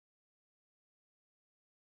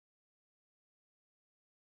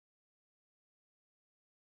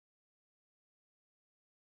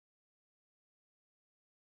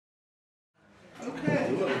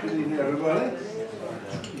evening, everybody.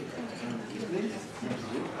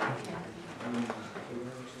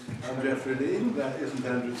 I'm Geoffrey, that isn't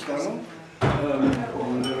Andrew Stunell.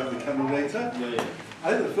 We'll know that becoming later. I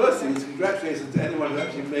think the first thing is congratulations to anyone who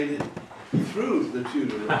actually made it through the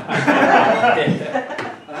Tudor room. I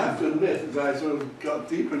have to admit, as I sort of got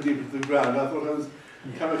deeper and deeper to the ground, I thought I was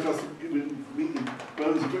coming across meeting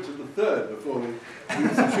bones of Richard III before we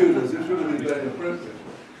reached the Tudors, which would have been very appropriate.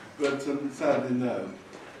 But sadly, no.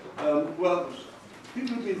 Well,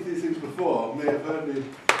 people who've been to these things before may have heard me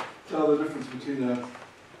tell the difference between a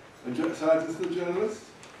scientist and a journalist.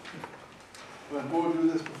 Have I bored you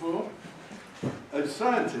with this before? A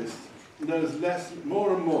scientist knows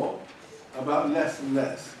more and more about less and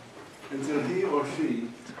less until he or she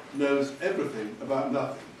knows everything about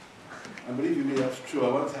nothing. And believe you me, that's true.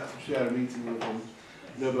 I once had to share a meeting with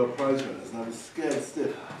Nobel Prize winners, and I was scared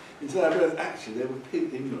stiff. Until I realized actually they were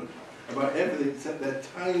pig ignorant about everything except their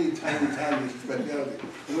tiny, tiny, tiny speciality,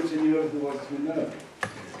 in which they knew everything was to be known.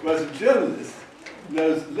 Whereas a journalist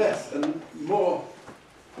knows less and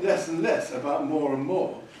less about more and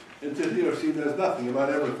more until he or she knows nothing about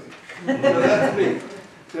everything. So that's me.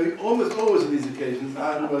 So almost always on these occasions,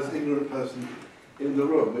 I'm the most ignorant person in the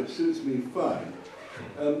room, which suits me fine.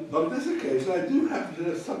 On this occasion, I do happen to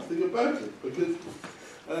know something about it, because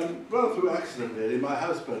rather through accident, really, my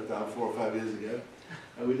house burnt down 4 or 5 years ago,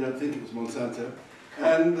 and we don't think it was Monsanto.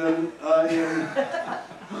 And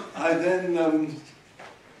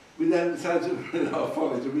we then decided, in our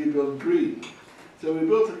folly, to rebuild green. So we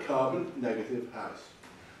built a carbon-negative house.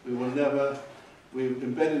 We've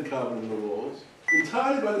embedded carbon in the walls,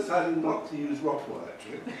 entirely by deciding not to use Rockwool,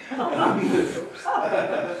 actually.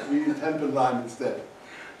 We used hemp and lime instead.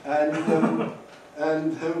 And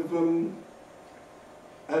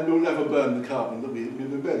we'll never burn the carbon that we've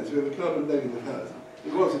embedded. So we have a carbon-negative house.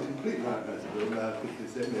 It was a complete nightmare to build, now I quickly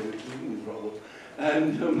say maybe we shouldn't use Rockwool.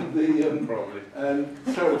 And probably. And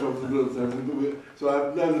terrible job to build and everything. So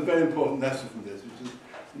I've learned a very important lesson from this, which is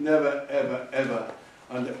never, ever, ever,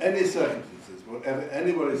 under any circumstances, whatever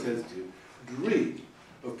anybody says to you, dream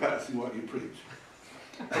of practicing what you preach.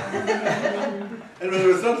 And the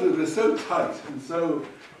result of it, we're so tight and so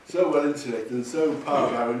well insulated and so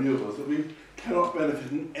powered by renewables that we cannot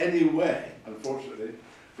benefit in any way, unfortunately,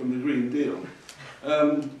 from the Green Deal.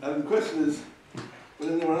 And the question is, will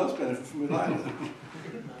anyone else benefit from it either?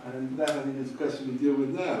 And that, I think, is the question we deal with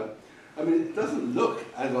now. I mean, it doesn't look,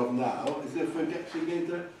 as of now, as if we're actually going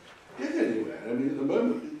to get anywhere. I mean, at the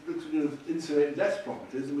moment, it looks like we're going to insulate less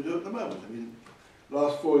properties than we do at the moment. I mean,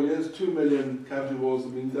 last 4 years, 2 million cavity walls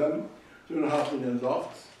have been done, 2.5 million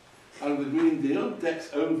lofts. Under the Green Deal,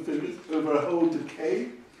 DEC's own figures, over a whole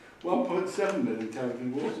decade, 1.7 million cavity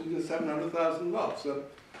walls and just 700,000 lofts. So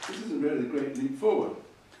this is a really great leap forward.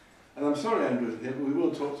 And I'm sorry Andrew isn't here, but we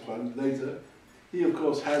will talk about it later. He, of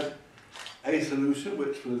course, had a solution,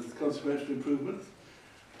 which was consequential improvements.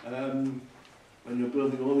 When you're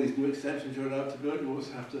building all these new extensions you're allowed to build, you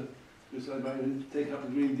also have to do something about take up the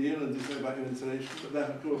Green Deal and do something about your insulation. But that,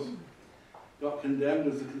 of course, got condemned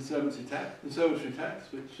as the conservatory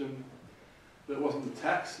tax, which that wasn't a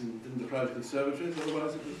tax and didn't apply to conservatories,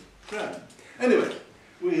 otherwise it was grand. Anyway,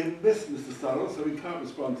 we have missed Mr. Stunell, so we can't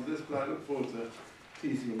respond to this, but I look forward to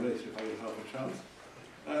teasing him later if I get half a chance.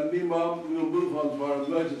 Meanwhile, we will move on to our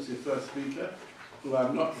emergency first speaker, who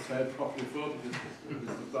I'm not prepared properly for because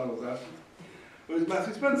Mr. Stunell's absent, who is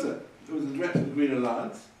Matthew Spencer, who is the director of the Green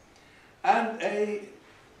Alliance, and a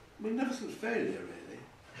magnificent failure, really.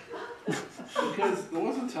 Because there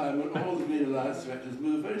was a time when all the Green Alliance directors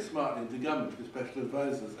moved very smartly into government with special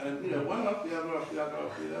advisors, and one after the other, after the other,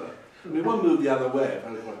 after the other. I mean, one moved the other way, if I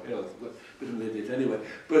look quite ill, a bit of an idiot anyway.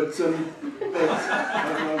 But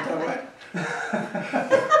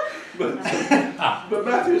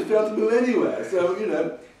Matthew's failed to move anywhere, so,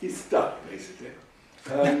 he's stuck, basically.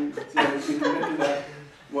 So you can make of that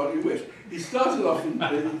what you wish. He started off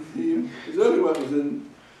his early work was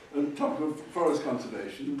on top of forest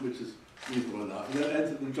conservation, which is reasonable enough, and then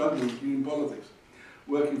entered the jungle of green politics,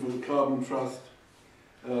 working for the Carbon Trust,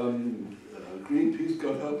 Greenpeace,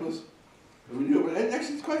 God help us, renewable.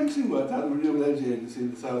 Actually, it's quite interesting work down at the Renewable Energy Agency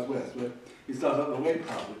in the southwest, where he started up the wake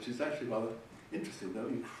power, which is actually rather interesting, though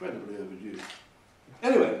incredibly overdue.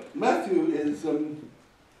 Anyway, Matthew is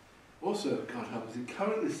also, God help us, he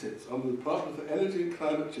currently sits on the Department for Energy and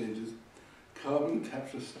Climate Change's Carbon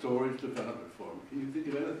Capture Storage Development Forum. Can you think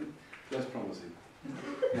of anything less promising?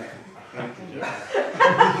 Thank you, Jeff.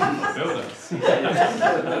 Build us. Not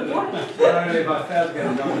only if I failed to get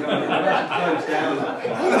it done, I've actually closed down that.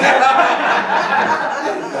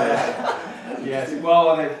 Yes, well,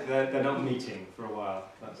 they're not meeting for a while.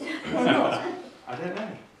 Why not? I don't know.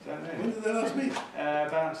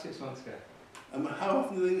 months ago. How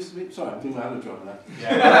often do they used to meet? Sorry, I'm doing my other job now.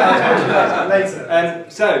 Yeah. Later.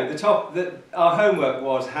 Our homework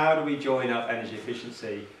was, how do we join up energy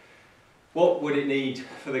efficiency? What would it need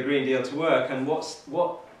for the Green Deal to work, and what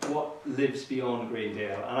lives beyond Green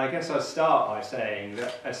Deal? And I guess I'll start by saying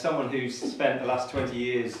that as someone who's spent the last 20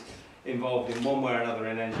 years involved in one way or another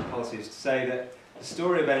in energy policies, to say that the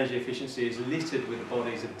story of energy efficiency is littered with the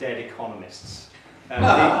bodies of dead economists.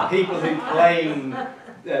 People who claim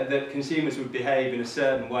that consumers would behave in a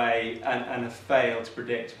certain way and have failed to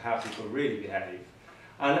predict how people really behave.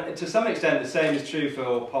 And to some extent the same is true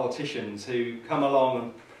for politicians who come along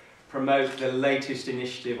and promote the latest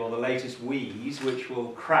initiative or the latest wheeze which will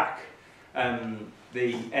crack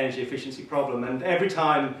the energy efficiency problem. And every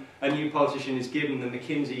time a new politician is given the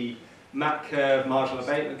McKinsey MAC curve, marginal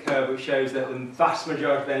abatement curve, which shows that the vast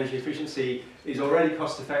majority of energy efficiency is already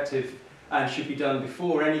cost effective and should be done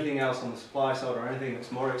before anything else on the supply side or anything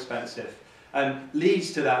that's more expensive,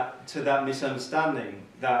 leads to that misunderstanding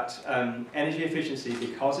that energy efficiency,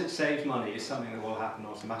 because it saves money, is something that will happen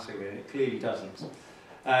automatically, and it clearly doesn't.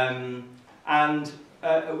 I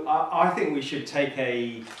think we should take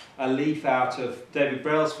a leaf out of David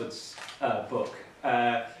Brailsford's book,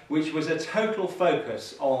 which was a total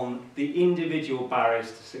focus on the individual barriers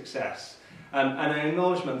to success. And an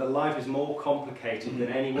acknowledgement that life is more complicated than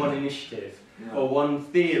any one initiative or one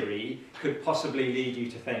theory could possibly lead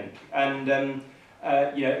you to think. And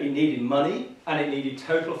you know, it needed money and it needed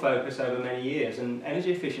total focus over many years. And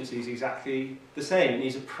energy efficiency is exactly the same. It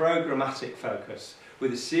needs a programmatic focus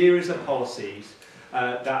with a series of policies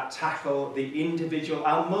that tackle the individual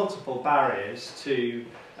and multiple barriers to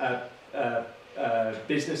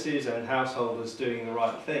businesses and householders doing the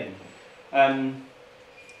right thing.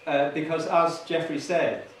 Because as Geoffrey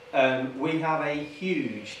said, we have a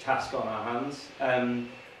huge task on our hands.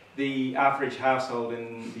 The average household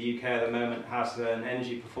in the UK at the moment has an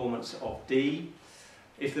energy performance of D.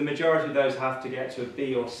 If the majority of those have to get to a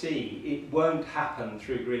B or C, it won't happen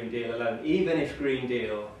through Green Deal alone, even if Green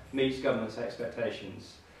Deal meets government's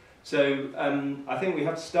expectations. So I think we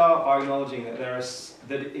have to start by acknowledging that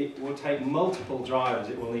it will take multiple drivers.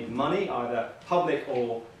 It will need money, either public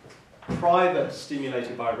or private,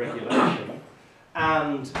 stimulated by regulation,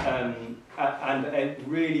 and a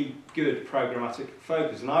really good programmatic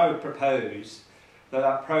focus. And I would propose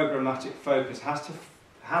that programmatic focus has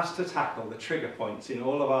to tackle the trigger points in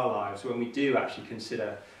all of our lives when we do actually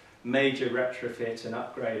consider major retrofit and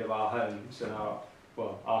upgrade of our homes and our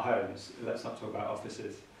homes. Let's not talk about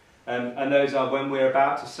offices. And those are when we're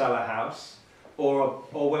about to sell a house or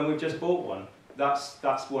when we've just bought one.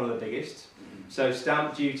 That's one of the biggest. So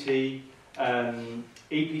stamp duty,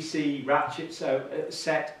 EPC ratchet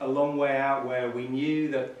set a long way out, where we knew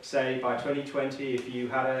that, say, by 2020, if you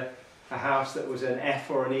had a house that was an F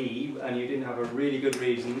or an E and you didn't have a really good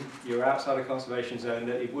reason, you were outside a conservation zone,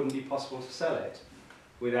 that it wouldn't be possible to sell it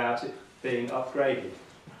without it being upgraded.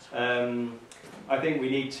 I think we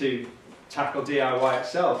need to tackle DIY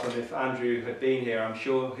itself, and if Andrew had been here, I'm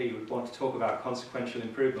sure he would want to talk about consequential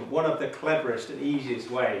improvement. One of the cleverest and easiest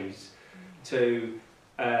ways to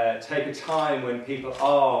take a time when people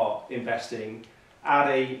are investing, add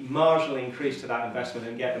a marginal increase to that investment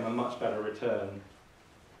and get them a much better return.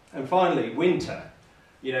 And finally, winter.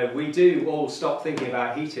 You know, we do all stop thinking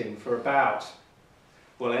about heating for about,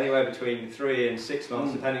 well, anywhere between 3 and 6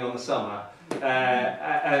 months, depending on the summer.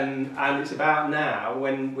 And it's about now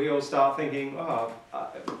when we all start thinking,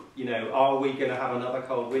 you know, are we going to have another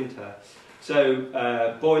cold winter?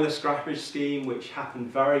 So boiler scrappage scheme, which happened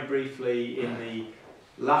very briefly in the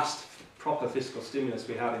last proper fiscal stimulus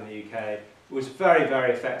we had in the UK, was very,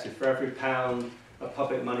 very effective. For every £1 of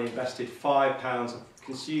public money invested, £5 of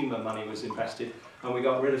consumer money was invested, and we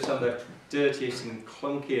got rid of some of the dirtiest and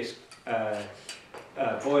clunkiest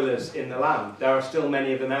boilers in the land. There are still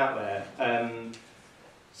many of them out there.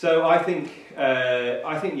 So I think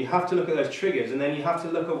you have to look at those triggers, and then you have to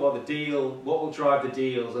look at what will drive the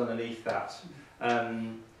deals underneath that.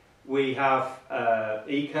 We have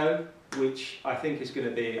eco, which I think is going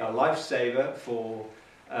to be a lifesaver for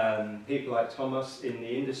people like Thomas in the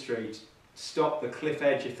industry, to stop the cliff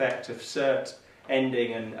edge effect of CERT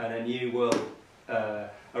ending and a new world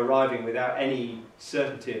arriving without any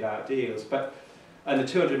certainty about deals. And the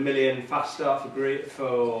 200 million fast start for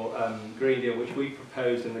Green Deal, which we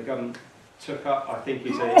proposed and the government took up, I think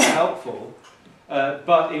is helpful,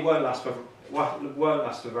 but it won't last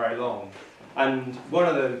for very long. And one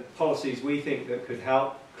of the policies we think that could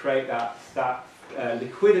help create that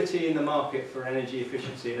liquidity in the market for energy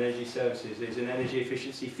efficiency and energy services is an energy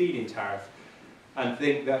efficiency feed-in tariff. and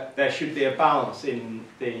think that there should be a balance in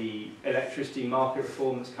the electricity market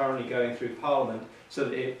reform that's currently going through Parliament, so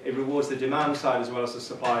that it rewards the demand side as well as the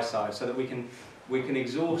supply side, so that we can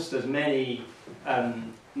exhaust as many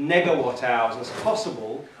megawatt hours as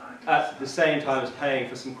possible at the same time as paying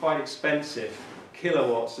for some quite expensive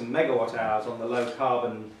kilowatts and megawatt hours on the low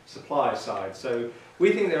carbon supply side. So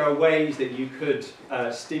we think there are ways that you could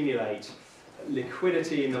stimulate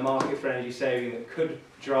liquidity in the market for energy saving that could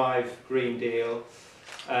drive Green Deal,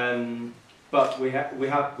 but we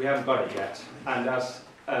haven't got it yet. And as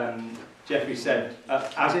Geoffrey said,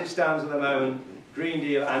 as it stands at the moment, Green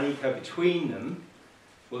Deal and Eco between them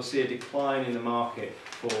will see a decline in the market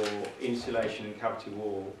for insulation and cavity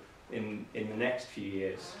wall in the next few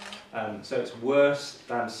years. So it's worse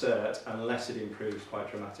than CERT unless it improves quite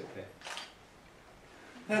dramatically.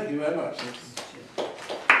 Thank you very much.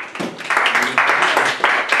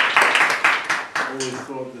 I always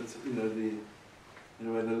thought that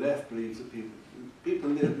when the left believes that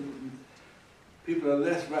people are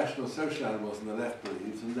less rational social animals than the left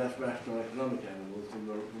believes, and less rational economic animals than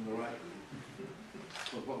the right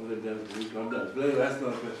believes. Well, what would they do? But anyway, that's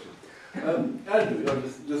another question. Andrew,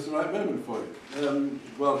 just the right moment for you.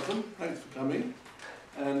 Welcome, thanks for coming.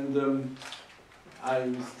 And I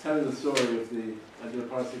was telling the story of the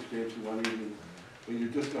Price Exchange one evening when you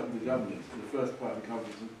just got into government in the first part of the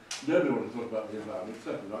conference, and nobody wanted to talk about the environment,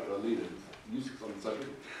 certainly not your leader, who's useless on the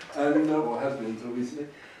subject, and or has been until recently.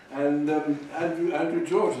 And Andrew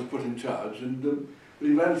George was put in charge, and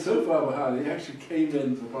he ran so far behind, he actually came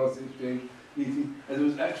into the Policy Exchange meeting as it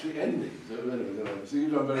was actually ending. So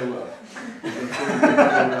you've done very well.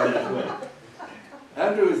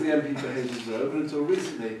 Andrew is the MP for Hazel Grove, and until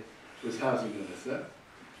recently was Housing Minister,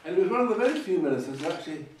 and he was one of the very few ministers who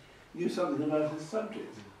actually knew something about his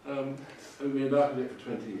subject. I've been an architect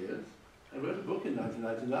for 20 years. I wrote a book in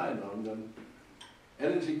 1999 on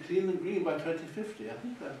energy clean and green by 2050. I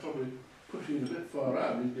think that's probably pushing it a bit far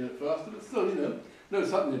out. We need to get it faster, but still, know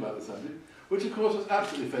something about the subject, which of course was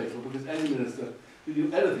absolutely fatal because any minister who knew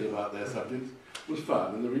anything about their subject was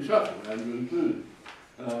found in the reshuffle, Andrew included.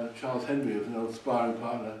 Charles Henry was an old sparring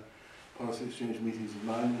partner, Policy Exchange meetings of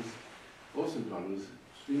mine, was also gone, was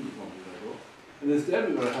extremely popular. And instead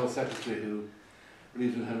we've got a health secretary who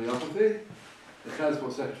believes in homeopathy, a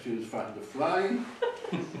transport secretary who's frightened of flying,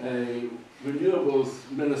 a renewables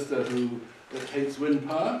minister who hates wind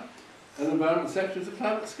power, and an environment secretary who's a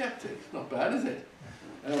climate skeptic. Not bad, is it?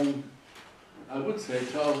 I would say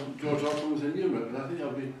George Osborne was a numerate, but I think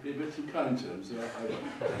I'll be a bit too kind to him, so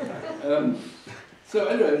I won't. So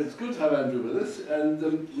anyway, it's good to have Andrew with us, and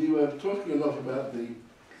we were talking a lot about the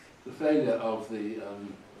failure of the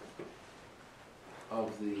how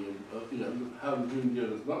the Green Deal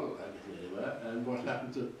does not look like it anywhere, and what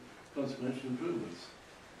happened to consequential improvements,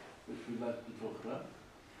 which we'd like to talk about.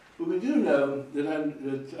 But we do know that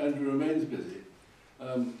Andrew remains busy,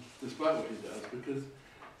 despite what he does, because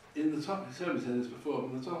in the top, he said this before,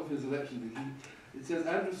 in the top of his election, it says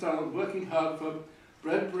Andrew Stunell working hard for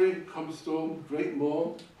Bredbury, Comstorm, Great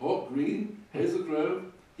Moor, Hawk Green, Hazel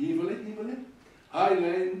Grove, Evelyn, High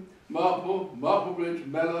Lane, Marple, Marplebridge,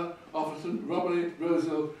 Mellor, Offerton, Romilly,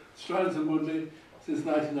 Rosehill, Strands and Woodley since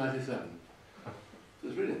 1997. So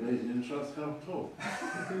it's really amazing in chance to come at all.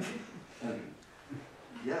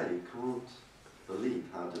 Yeah, you can't believe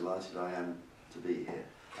how delighted I am to be here.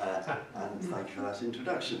 And thank you for that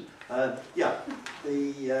introduction.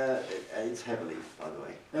 It's heavily, by the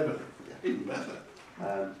way. Heavily? Yeah. Even better.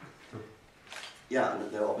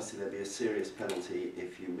 And obviously there'd be a serious penalty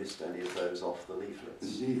if you missed any of those off the leaflets,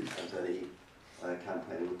 Indeed. as any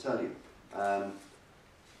campaigner will tell you.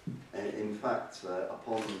 In fact,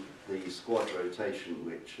 upon the squad rotation,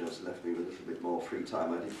 which has left me with a little bit more free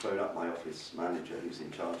time, I did phone up my office manager, who's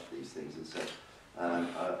in charge of these things, and said,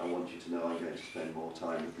 I want you to know I'm going to spend more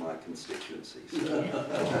time with my constituencies. So,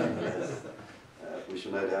 we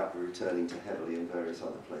shall no doubt be returning to Heavily and various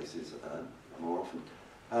other places more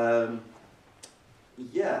often.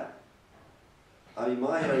 I mean,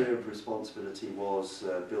 my area of responsibility was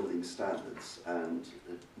building standards and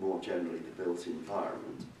more generally the built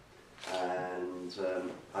environment. And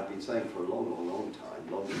I've been saying for a long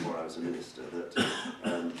time, long before I was a minister, that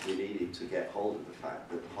we needed to get hold of the fact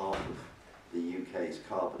that half of the UK's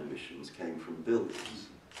carbon emissions came from buildings.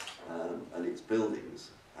 And it's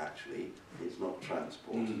buildings, actually, it's not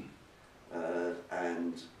transport.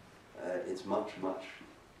 It's much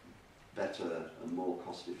better and more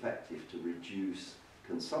cost effective to reduce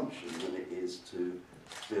consumption than it is to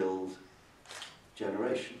build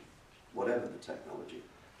generation, whatever the technology.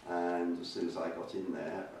 And as soon as I got in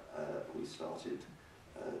there, we started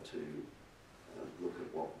to look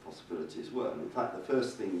at what the possibilities were. And in fact, the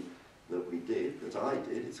first thing that we did, that I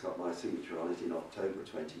did, it's got my signature on it in October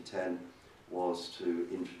 2010, was to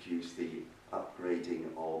introduce the upgrading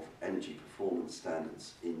of energy performance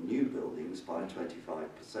standards in new buildings by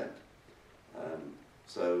 25%.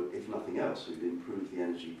 So, if nothing else, we've improved the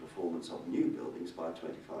energy performance of new buildings by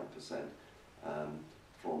 25%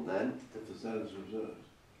 from then. If the standards are observed.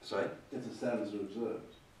 Sorry? If the standards are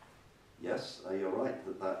observed. Yes, you're right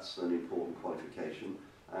that that's an important qualification,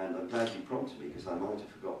 and I'm glad you prompted me because I might have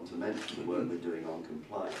forgotten to mention the work we're doing on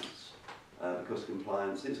compliance, because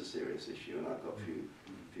compliance is a serious issue, and I've got a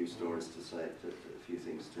few stories to say, a few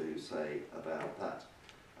things to say about that.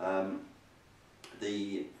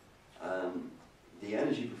 The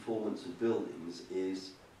energy performance of buildings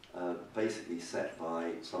is basically set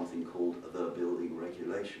by something called the building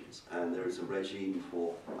regulations, and there is a regime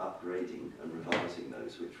for upgrading and revising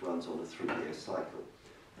those which runs on a 3-year cycle.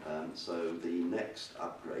 So the next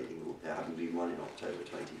upgrading, there having been one in October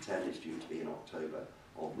 2010, is due to be in October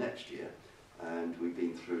of next year, and we've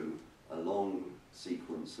been through a long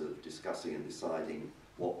sequence of discussing and deciding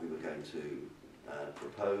what we were going to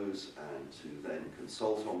propose, and to then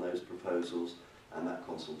consult on those proposals, and that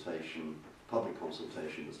consultation, public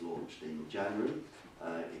consultation, was launched in January.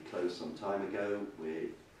 It closed some time ago. The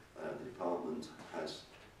department has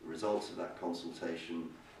the results of that consultation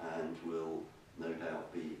and will no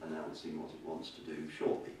doubt be announcing what it wants to do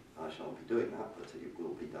shortly. I shan't be doing that, but it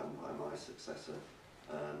will be done by my successor,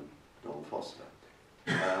 Don Foster.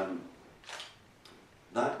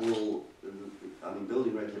 That will, I mean,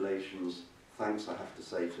 building regulations, thanks I have to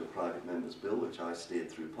say to a private member's bill, which I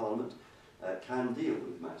steered through Parliament, can deal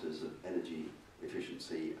with matters of energy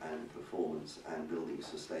efficiency and performance and building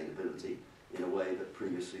sustainability in a way that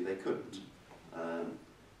previously they couldn't.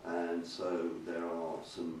 And so there are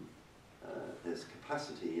there's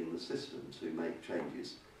capacity in the system to make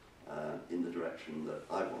changes in the direction that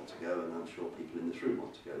I want to go, and I'm sure people in this room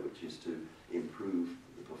want to go, which is to improve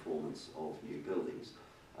the performance of new buildings.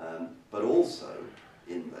 But also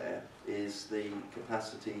in there is the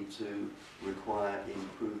capacity to require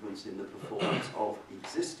improvements in the performance of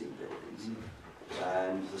existing buildings.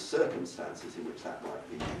 And the circumstances in which that might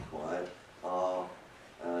be required are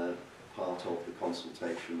part of the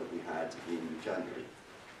consultation that we had in January.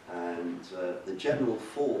 And the general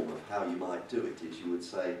form of how you might do it is you would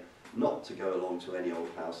say, not to go along to any old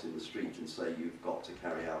house in the street and say you've got to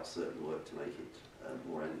carry out certain work to make it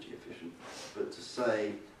more energy efficient, but to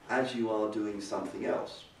say, as you are doing something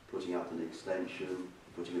else, putting up an extension,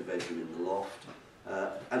 putting a bedroom in the loft,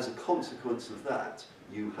 as a consequence of that,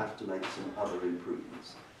 you have to make some other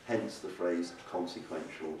improvements, hence the phrase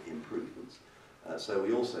consequential improvements. So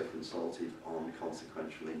we also consulted on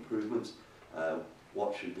consequential improvements.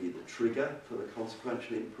 What should be the trigger for the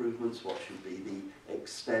consequential improvements? What should be the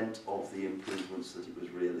extent of the improvements that it was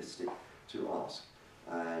realistic to ask?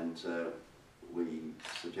 And we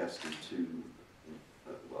suggested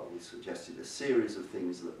we suggested a series of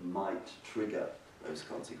things that might trigger those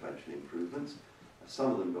consequential improvements.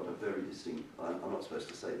 Some of them got a very distinct, I'm not supposed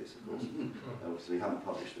to say this, of course, because we haven't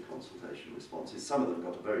published the consultation responses. Some of them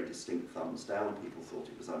got a very distinct thumbs down. People thought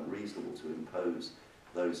it was unreasonable to impose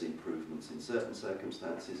those improvements in certain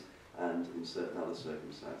circumstances, and in certain other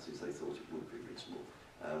circumstances they thought it would be reasonable.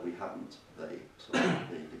 The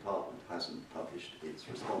department hasn't published its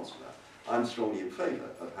response to that. I'm strongly in favour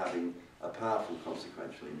of having a powerful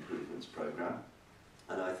consequential improvements programme,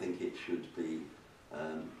 and I think it should be,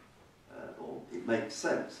 or it makes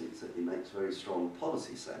sense, it makes very strong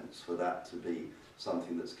policy sense for that to be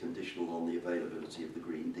something that's conditional on the availability of the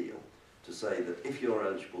Green Deal. To say that if you're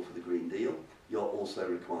eligible for the Green Deal, you're also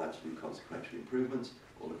required to do consequential improvements,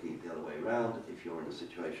 or looking at the other way around, if you're in a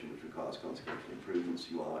situation which requires consequential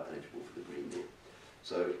improvements, you are eligible for the Green Deal.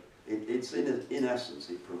 So it's in essence,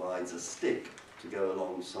 it provides a stick to go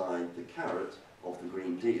alongside the carrot of the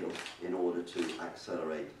Green Deal in order to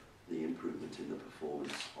accelerate the improvement in the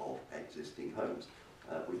performance of existing homes,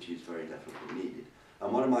 which is very definitely needed.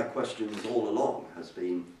 And one of my questions all along has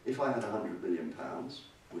been, if I had £100 million,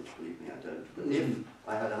 which believe me I don't, but if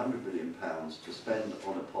I had £100 million to spend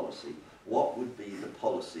on a policy, what would be the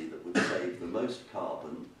policy that would save the most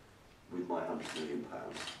carbon with my £100 million?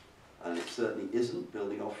 And it certainly isn't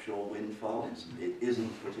building offshore wind farms, it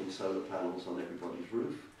isn't putting solar panels on everybody's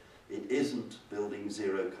roof, it isn't building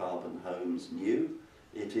zero carbon homes new,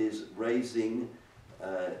 it is raising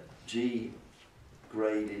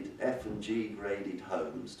G-graded, F and G graded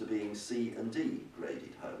homes to being C and D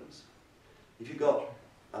graded homes. If you've got,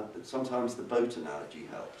 sometimes the boat analogy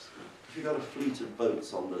helps, if you've got a fleet of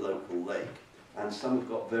boats on the local lake, and some have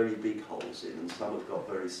got very big holes in and some have got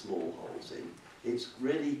very small holes in, it's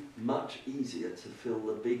really much easier to fill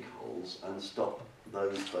the big holes and stop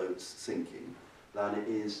those boats sinking than it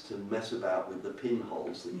is to mess about with the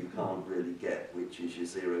pinholes that you can't really get, which is your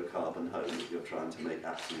zero carbon home that you're trying to make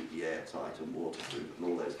absolutely airtight and waterproof and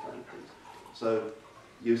all those kind of things. So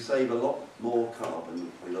you save a lot more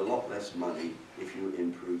carbon with a lot less money if you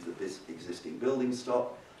improve the existing building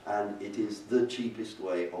stock, and it is the cheapest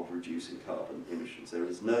way of reducing carbon emissions. There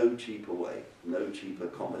is no cheaper way, no cheaper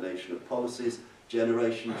combination of policies,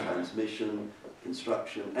 generation, transmission,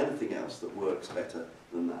 construction, anything else that works better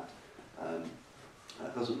than that.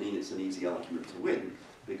 That doesn't mean it's an easy argument to win,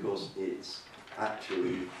 because it's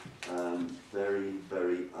actually very,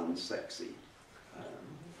 very unsexy.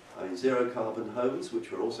 I mean, zero carbon homes,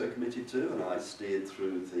 which we're also committed to, and I steered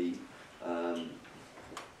through the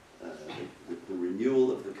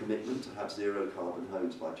renewal of the commitment to have zero carbon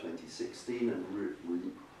homes by 2016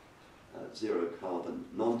 and zero carbon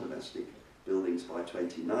non-domestic buildings by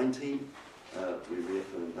 2019. We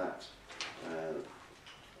reaffirmed that.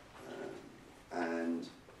 And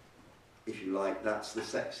if you like, that's the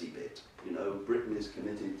sexy bit. You know, Britain is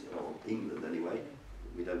committed, or England anyway,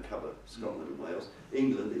 we don't cover Scotland and Wales.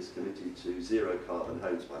 England is committed to zero carbon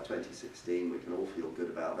homes by 2016. We can all feel good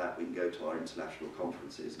about that. We can go to our international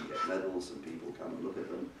conferences and get medals and people come and look at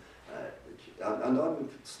them. And I'm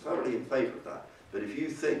thoroughly in favour of that. But if you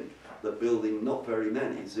think that building not very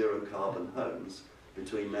many zero carbon homes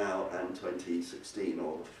between now and 2016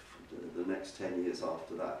 or the next 10 years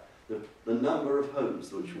after that, the number of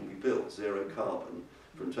homes which will be built zero carbon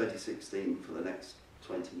from 2016 for the next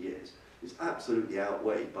 20 years is absolutely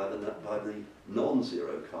outweighed by the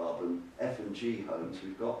non-zero carbon F&G homes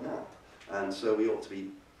we've got now. And so we ought to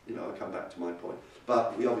be, you know, I'll come back to my point.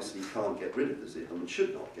 But we obviously can't get rid of the zero, and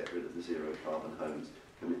should not get rid of the zero carbon homes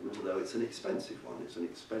commitment, although it's an expensive one. It's an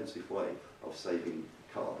expensive way of saving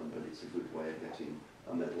carbon, but it's a good way of getting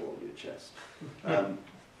a medal on your chest.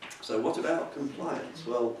 So what about compliance?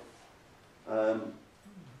 Well,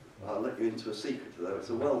 I'll let you into a secret, though.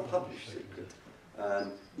 It's a well-published secret.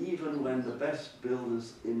 Even when the best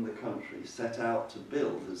builders in the country set out to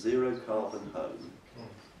build a zero-carbon home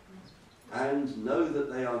and know that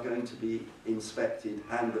they are going to be inspected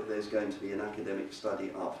and that there's going to be an academic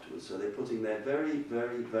study afterwards, so they're putting their very,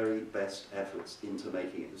 very, very best efforts into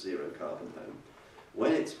making it a zero-carbon home.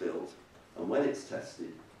 When it's built and when it's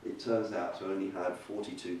tested, it turns out to only have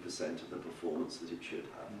 42% of the performance that it should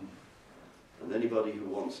have. And anybody who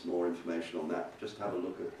wants more information on that, just have a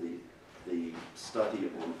look at the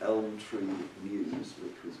study on Elm Tree Mews,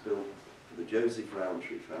 which was built for the Joseph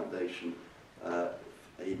Rowntree Foundation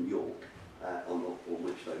in York, on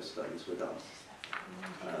which those studies were done.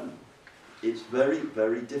 It's very,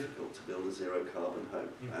 very difficult to build a zero-carbon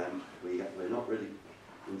home, and we're not really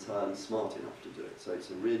entirely smart enough to do it, so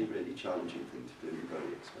it's a really, really challenging thing to do and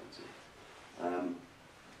very expensive.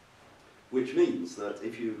 Which means that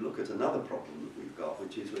if you look at another problem that we've got,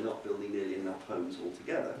 which is we're not building nearly enough homes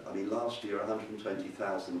altogether. I mean, last year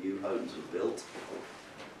 120,000 new homes were built.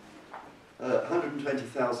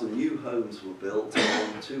 120,000 new homes were built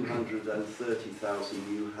and 230,000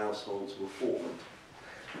 new households were formed.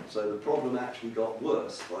 So the problem actually got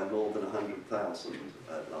worse by more than 100,000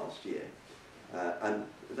 last year. And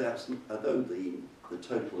that's, although the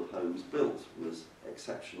total of homes built was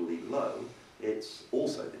exceptionally low, it's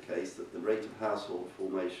also the case that the rate of household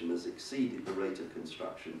formation has exceeded the rate of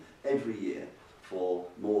construction every year for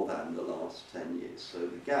more than the last 10 years. So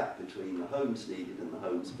the gap between the homes needed and the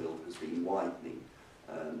homes built has been widening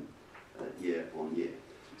year on year.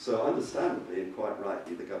 So understandably and quite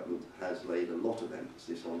rightly, the government has laid a lot of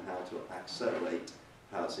emphasis on how to accelerate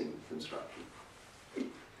housing construction,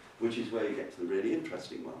 which is where you get to the really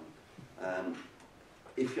interesting one.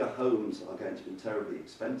 If your homes are going to be terribly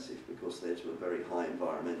expensive because they're to a very high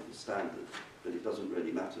environmental standard, but it doesn't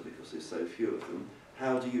really matter because there's so few of them,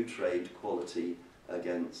 how do you trade quality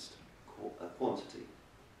against quantity?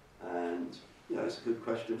 And, you know, it's a good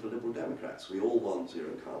question for Liberal Democrats. We all want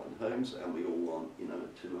zero carbon homes and we all want, you know,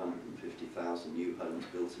 250,000 new homes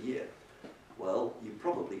built a year. Well, you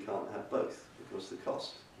probably can't have both because the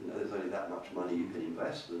cost, you know, there's only that much money you can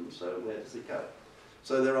invest, and so where does it go?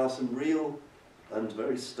 So there are some real and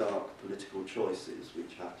very stark political choices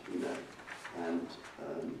which have to be made. And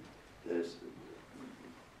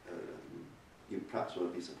you perhaps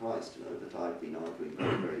won't be surprised to know that I've been arguing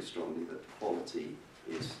very, very strongly that quality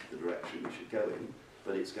is the direction we should go in,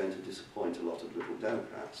 but it's going to disappoint a lot of Liberal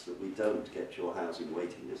Democrats that we don't get your housing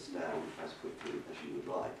waiting list down as quickly as you would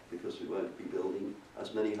like, because we won't be building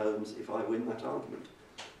as many homes if I win that argument.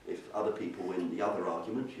 If other people win the other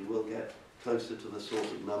argument, you will get closer to the sort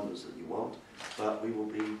of numbers that you want, but we will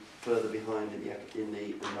be further behind in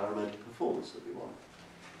the environmental performance that we want.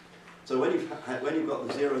 So when you've got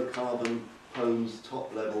the zero carbon homes,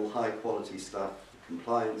 top level, high quality stuff,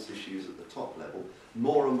 compliance issues at the top level,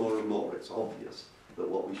 more and more and more it's obvious that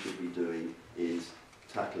what we should be doing is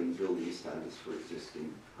tackling building standards for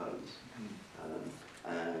existing homes.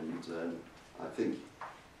 I think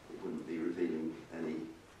it wouldn't be revealing any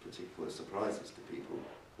particular surprises to people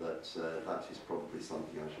that that is probably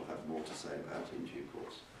something I shall have more to say about in due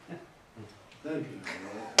course. Thank you.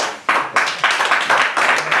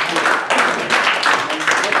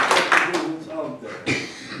 Aren't there?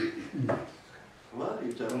 Well,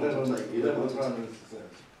 you don't want to take. You don't want to.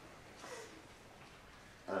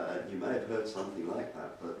 You may have heard something like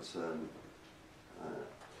that, but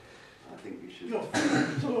I think we should. You're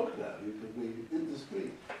free to talk now. You can be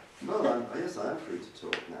indiscreet. Well, yes, I am free to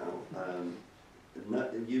talk now.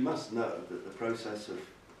 You must know that the process of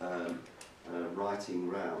writing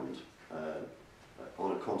round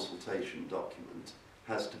on a consultation document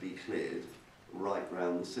has to be cleared right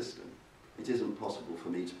round the system. It isn't possible for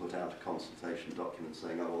me to put out a consultation document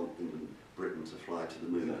saying I want Britain to fly to the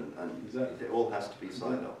moon, and it all has to be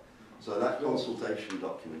signed off. So that consultation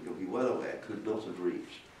document, you'll be well aware, could not have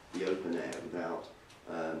reached the open air without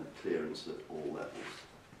clearance at all levels.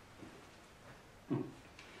 Thank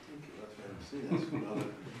you, that's very that's rather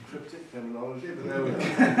cryptic terminology, but there we go.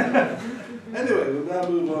 Anyway, we'll now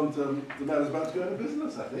move on to the man who's about to go into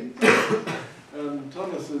business, I think.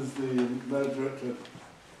 Thomas is the managing director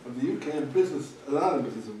of the UK and business, Ireland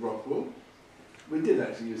business of Rockwool. We did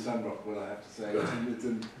actually use some Rockwool, I have to say. It's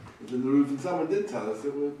in the roof, and someone did tell us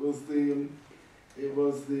it was the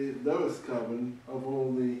lowest carbon of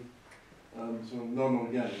all the sort of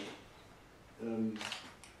non-organic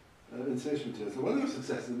insulation materials. So one of the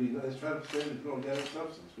successes of these is trying to create an organic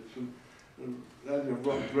substance, which the idea of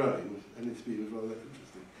rock growing at any speed was rather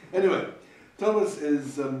interesting. Anyway, Thomas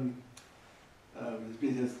is he's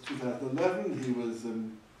been here since 2011. He was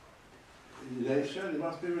in Asia, and he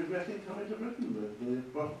must be regretting coming to Britain with the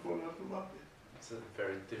bottom falling off the market. It's a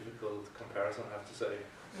very difficult comparison, I have to say.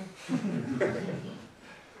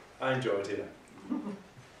 I enjoyed it here.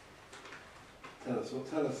 Tell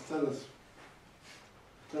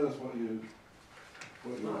us what you.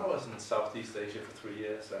 I was in Southeast Asia for 3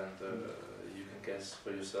 years, and you can guess for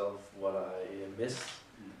yourself what I missed.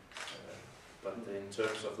 But in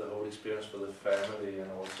terms of the whole experience for the family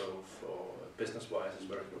and also for business-wise, it's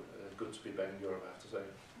very good to be back in Europe, I have to say.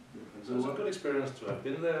 So it's a good experience to have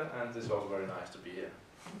been there, and it's also very nice to be here.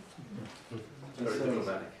 It's very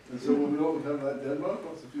diplomatic. And so will we all become like Denmark?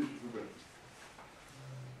 What's the future for Britain?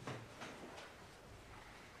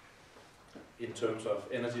 In terms of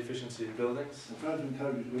energy efficiency in buildings. I'm trying to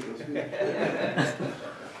encourage you to make your speech.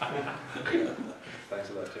 Thanks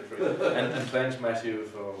a lot, Geoffrey. and thanks, Matthew,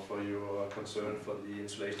 for your concern for the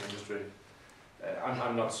insulation industry.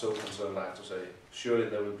 I'm not so concerned, I have to say. Surely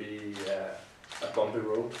there will be a bumpy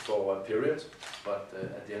road for a period, but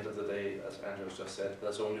at the end of the day, as Andrew just said,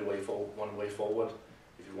 there's only one way forward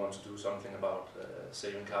if you want to do something about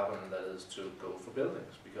saving carbon, and that is to go for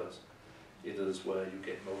buildings, because it is where you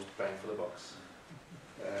get most bang for the bucks.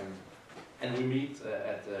 And we meet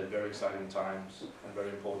at very exciting times and very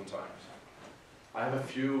important times. I have a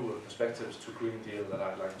few perspectives to Green Deal that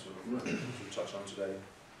I'd like to touch on today.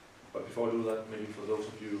 But before I do that, maybe for those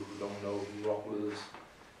of you who don't know who Rockwool is,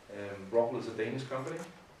 Rockwool is a Danish company.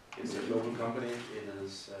 It's a global company. It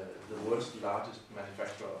is the world's largest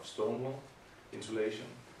manufacturer of stone wool insulation.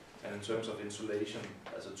 And in terms of insulation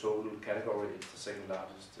as a total category, it's the second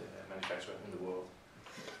largest manufacturer in the world.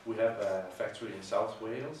 We have a factory in South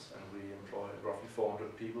Wales, and we employ roughly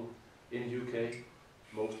 400 people in UK,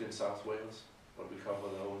 mostly in South Wales, but we cover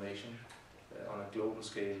the whole nation. On a global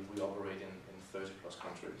scale, we operate in 30 plus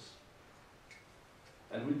countries.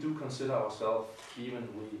 And we do consider ourselves, even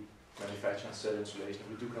we manufacture and sell insulation,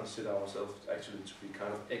 we do consider ourselves actually to be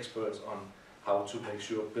kind of experts on how to make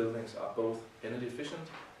sure buildings are both energy efficient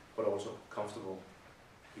but also comfortable,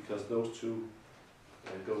 because those two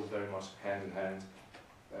go very much hand in hand,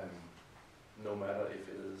 no matter if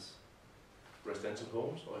it is residential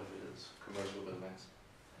homes or if it is commercial buildings.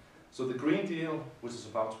 So the Green Deal, which is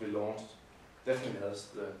about to be launched, definitely has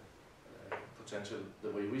the potential, the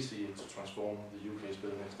way we see it, to transform the UK's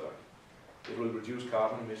building stock. It will reduce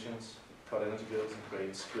carbon emissions, cut energy bills, and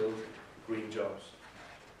create skilled green jobs,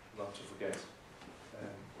 not to forget.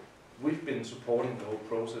 We've been supporting the whole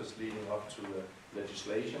process leading up to the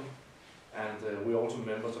legislation, and we're also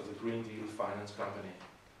members of the Green Deal Finance Company.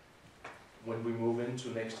 When we move into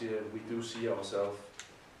next year, we do see ourselves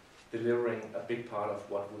delivering a big part of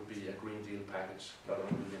what would be a Green Deal package, not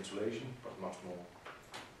only with insulation, but much more.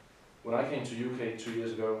 When I came to UK 2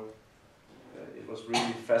 years ago, it was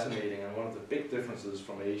really fascinating, and one of the big differences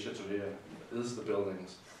from Asia to here is the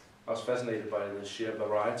buildings. I was fascinated by the sheer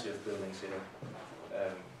variety of buildings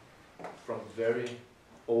here, from very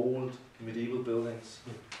old medieval buildings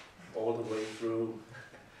all the way through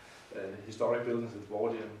historic buildings,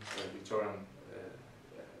 Edwardian, Victorian,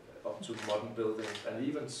 up to modern buildings, and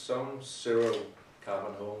even some zero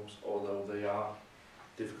carbon homes, although they are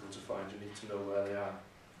difficult to find. You need to know where they are.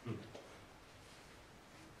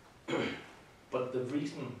 But the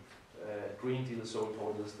reason Green Deal is so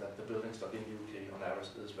important is that the building stock in the UK on average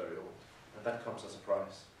is very old, and that comes as a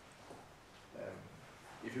price.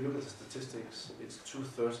 If you look at the statistics, it's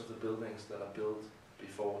 2/3 of the buildings that are built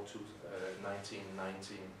before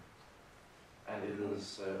 1919, and it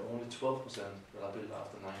is only 12% that are built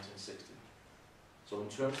after 1960. So in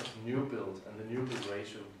terms of new build and the new build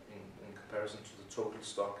ratio in comparison to the total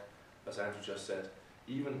stock, as Andrew just said,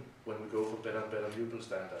 even when we go for better and better new build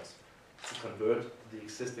standards, to convert the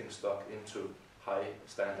existing stock into high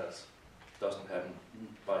standards doesn't happen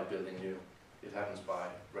by building new. It happens by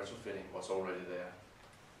retrofitting what's already there.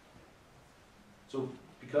 So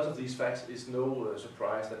because of these facts, it's no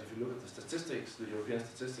surprise that if you look at the statistics, the European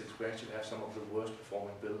statistics, we actually have some of the worst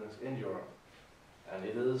performing buildings in Europe. And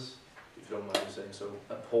it is, if you don't mind me saying so,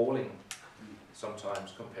 appalling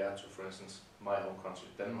sometimes compared to, for instance, my home country,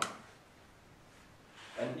 Denmark.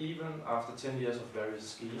 And even after 10 years of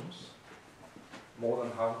various schemes, more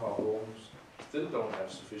than half of our homes still don't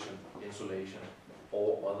have sufficient insulation or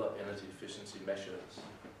other energy efficiency measures.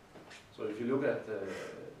 So if you look at the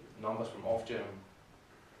numbers from Ofgem,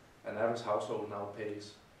 an average household now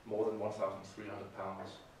pays more than £1,300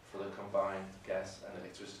 for the combined gas and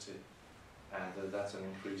electricity, and that's an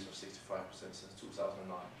increase of 65% since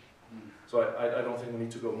 2009. So I don't think we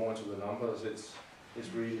need to go more into the numbers. It's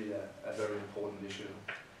really a very important issue.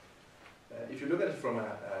 If you look at it from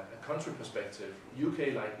a country perspective,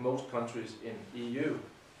 UK, like most countries in EU,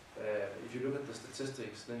 if you look at the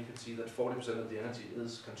statistics, then you can see that 40% of the energy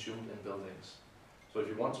is consumed in buildings. So if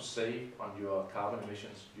you want to save on your carbon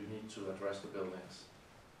emissions, you need to address the buildings.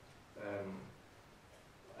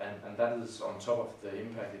 And that is on top of the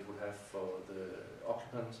impact it would have for the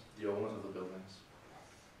occupants, the owners of the buildings.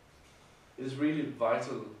 It is really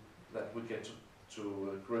vital that we get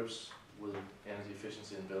to grips with energy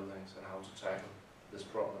efficiency in buildings and how to tackle this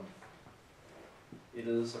problem. It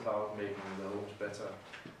is about making the homes better,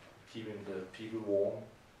 keeping the people warm,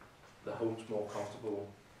 the homes more comfortable,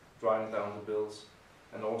 driving down the bills,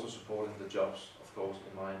 and also supporting the jobs, of course,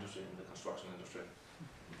 in my industry, in the construction industry.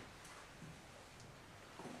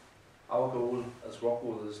 Our goal as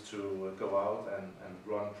Rockwool is to go out and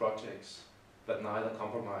run projects that neither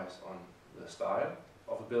compromise on the style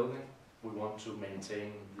of a building. We want to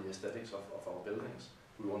maintain the aesthetics of our buildings.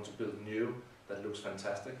 We want to build new that looks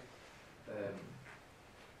fantastic.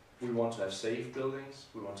 We want to have safe buildings.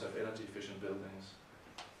 We want to have energy efficient buildings.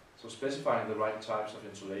 So specifying the right types of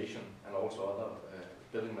insulation and also other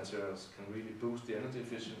building materials can really boost the energy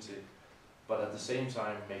efficiency, but at the same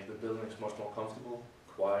time make the buildings much more comfortable,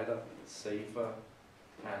 quieter, safer,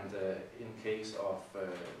 and in case of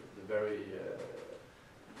the very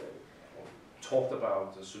talked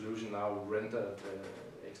about the solution now, rendered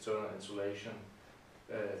external insulation,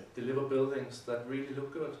 deliver buildings that really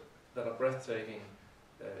look good, that are breathtaking,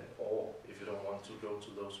 or if you don't want to go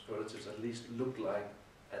to those superlatives, at least look like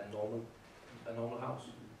a normal house.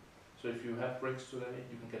 So if you have bricks today,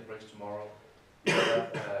 you can get bricks tomorrow. If you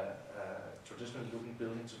have a traditional looking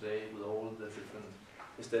building today with all the different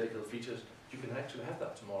aesthetical features, you can actually have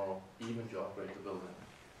that tomorrow, even if you upgrade the building.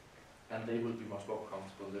 And they will be much more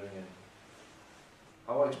comfortable living in.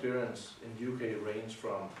 Our experience in UK range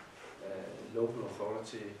from local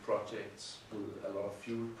authority projects with a lot of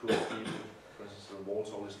fuel-poor people, for instance the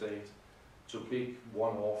Walsall estate, to big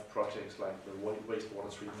one-off projects like the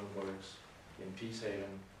wastewater treatment works in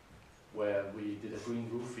Peacehaven, where we did a green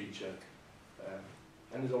roof feature.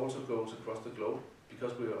 And it also goes across the globe.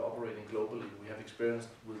 Because we are operating globally, we have experience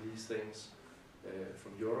with these things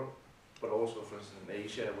from Europe, but also, for instance, in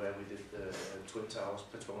Asia, where we did the Twin Towers,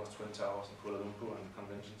 Petronas Twin Towers in Kuala Lumpur and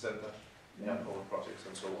Convention Center, airport projects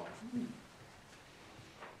and so on.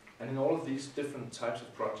 And in all of these different types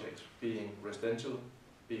of projects, being residential,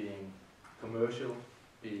 being commercial,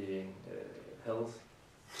 being health,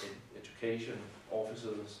 education,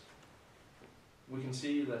 offices, we can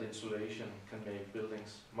see that insulation can make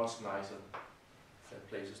buildings much nicer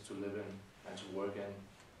places to live in and to work in,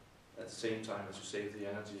 at the same time as you save the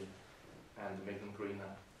energy and make them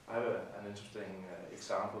greener. I have an interesting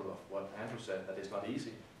example of what Andrew said, that it's not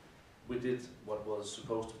easy. We did what was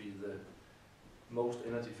supposed to be the most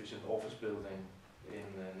energy efficient office building in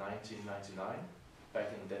 1999, back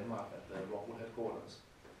in Denmark at the Rockwool headquarters.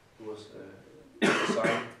 It was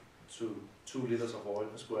designed to 2 liters of oil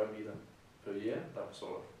per square meter per year. That was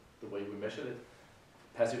sort of the way we measured it.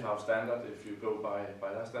 Passive house standard, if you go by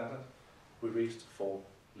that standard, we reached 4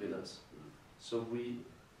 liters. So we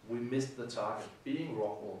missed the target. Being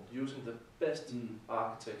Rockwool, using the best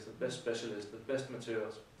architects, the best specialists, the best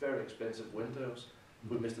materials, very expensive windows,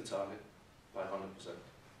 we missed the target by 100%.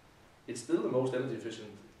 It's still the most energy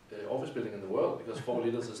efficient office building in the world, because 4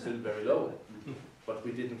 liters is still very low, but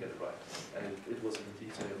we didn't get it right, and it was in the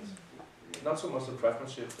details. Not so much the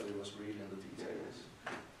craftsmanship, but it was really in the details.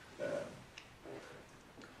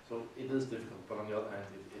 So it is difficult, but on the other hand,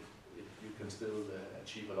 you can still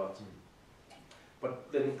achieve a lot.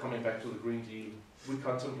 But then coming back to the Green Deal, we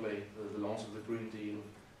contemplate the launch of the Green Deal,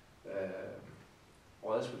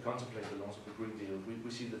 or as we contemplate the launch of the Green Deal,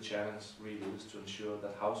 we see the challenge really is to ensure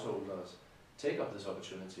that householders take up this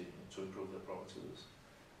opportunity to improve their properties.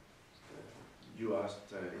 You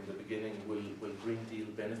asked in the beginning, will Green Deal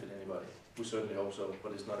benefit anybody? We certainly hope so,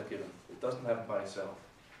 but it's not a given. It doesn't happen by itself.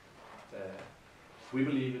 We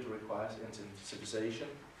believe it requires incentivization.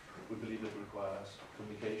 We believe it requires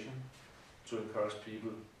communication to encourage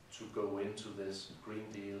people to go into this Green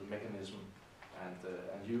Deal mechanism and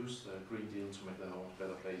use the Green Deal to make their homes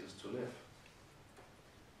better places to live.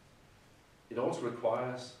 It also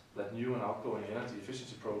requires that new and outgoing energy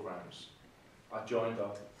efficiency programs are joined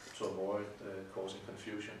up to avoid causing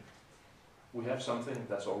confusion. We have something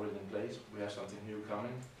that's already in place, we have something new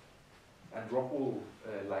coming, and Rockwool,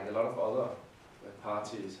 like a lot of other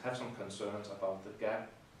parties, have some concerns about the gap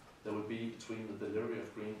there will be between the delivery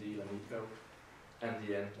of Green Deal and ECO and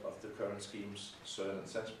the end of the current scheme's CERN and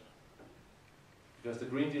CESP. Because the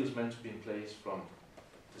Green Deal is meant to be in place from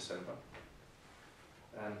December,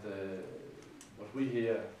 and what we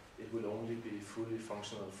hear, it will only be fully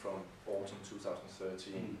functional from autumn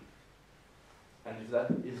 2013. And if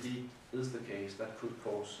that indeed is the case, that could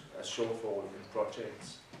cause a shortfall in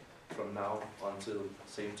projects from now until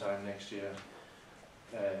same time next year.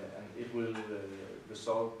 And it will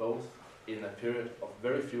result both in a period of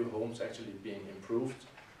very few homes actually being improved,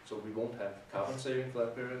 so we won't have carbon saving for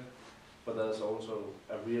that period, but there's also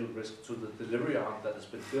a real risk to the delivery arm that has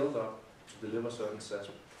been built up to deliver certain sets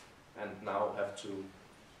and now have to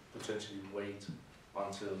potentially wait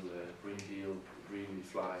until the Green Deal really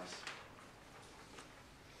flies.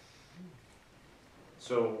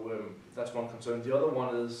 So that's one concern. The other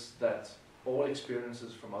one is that all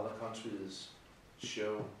experiences from other countries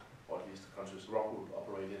show, or at least the countries Rockwool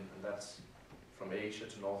operate in, and that's from Asia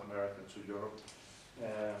to North America to Europe.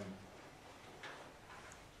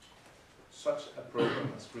 Such a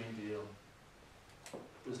program as Green Deal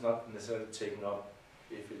is not necessarily taken up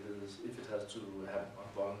if it has to happen on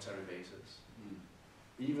a voluntary basis.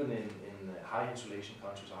 Even in high insulation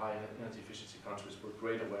countries, or high energy efficiency countries with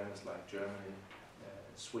great awareness like Germany,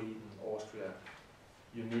 Sweden, Austria,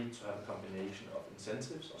 you need to have a combination of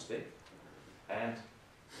incentives or state and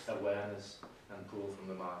awareness and pull from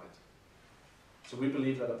the market. So we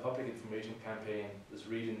believe that a public information campaign is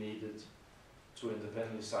really needed to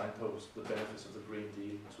independently signpost the benefits of the Green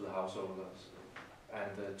Deal to the householders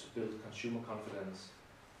and to build consumer confidence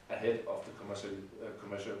ahead of the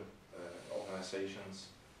commercial organizations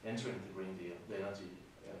entering the Green Deal, the energy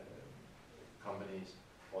companies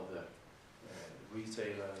or the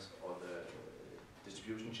retailers or the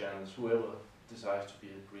distribution channels, whoever decides to be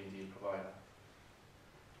a Green Deal provider.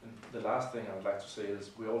 And the last thing I would like to say is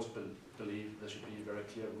we also believe there should be a very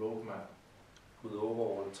clear roadmap with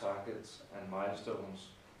overall targets and milestones,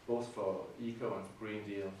 both for ECO and for Green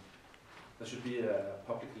Deal. There should be a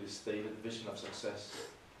publicly stated vision of success.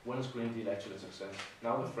 When is Green Deal actually a success?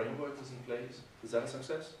 Now the framework is in place. Is that a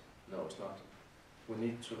success? No, it's not. We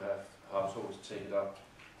need to have households take it up,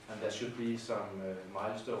 and there should be some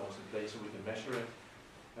milestones in place so we can measure it,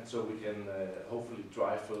 and so we can hopefully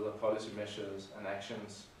drive further policy measures and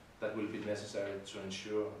actions that will be necessary to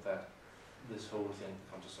ensure that this whole thing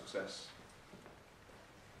becomes a success.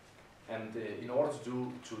 And in order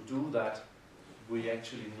to do that, we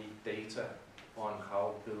actually need data on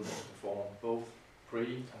how buildings perform, both pre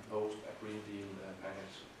and post a Green Deal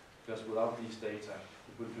package. Because without these data,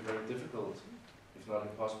 it would be very difficult, if not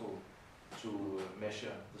impossible, to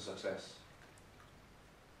measure the success.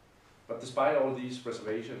 But despite all these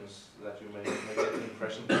reservations that you may get the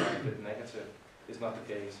impression that are a bit negative, it's not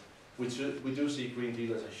the case. We do see Green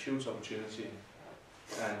Deal as a huge opportunity,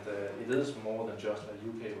 and it is more than just a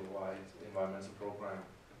UK-wide environmental program.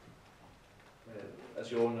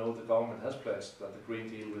 As you all know, the government has pledged that the Green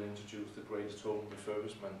Deal will introduce the greatest home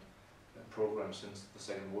refurbishment program since the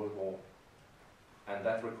Second World War. And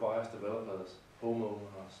that requires developers,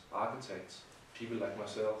 homeowners, architects, people like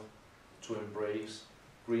myself to embrace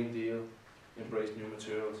Green Deal, embrace new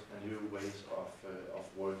materials and new ways of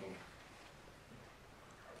working.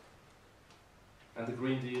 And the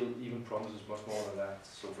Green Deal even promises much more than that.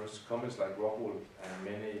 So for instance, companies like Rockwool and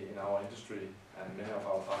many in our industry and many of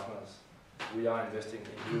our partners, we are investing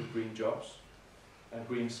in new green jobs and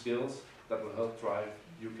green skills that will help drive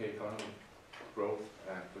UK economy growth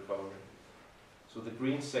and recovery. So the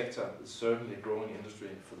green sector is certainly a growing industry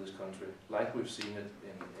for this country, like we've seen it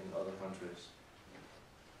in other countries.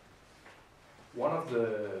 One of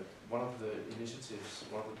the initiatives,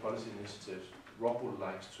 one of the policy initiatives Rockwool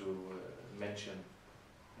likes to mention,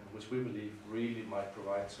 and which we believe really might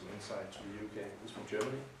provide some insight to the UK, is from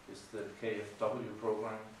Germany. It's the KfW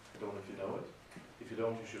program. I don't know if you know it. If you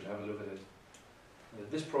don't, you should have a look at it.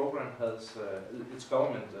 This program has it's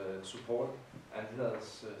government support, and it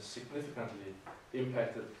has significantly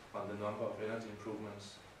impacted on the number of energy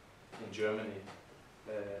improvements in Germany.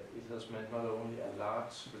 It has meant not only a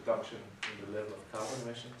large reduction in the level of carbon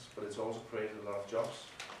emissions, but it's also created a lot of jobs.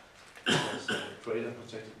 It has created and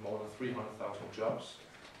protected more than 300,000 jobs.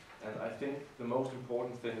 And I think the most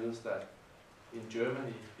important thing is that in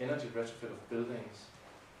Germany, energy retrofit of buildings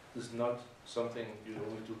is not something you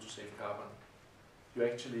only do to save carbon. You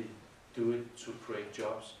actually do it to create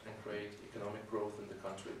jobs and create economic growth in the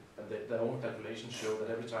country. And their own calculations show that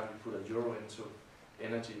every time you put a euro into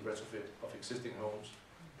energy retrofit of existing homes,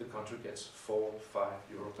 the country gets 4 or 5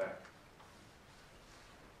 euro back.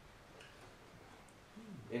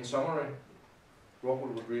 In summary,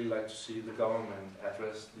 Rockwool would really like to see the government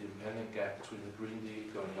address the impending gap between the Green Deal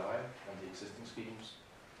going live and the existing schemes.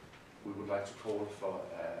 We would like to call for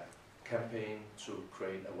a campaign to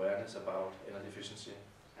create awareness about energy efficiency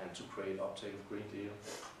and to create uptake of Green Deal.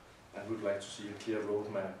 And we would like to see a clear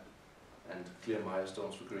roadmap and clear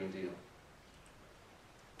milestones for Green Deal.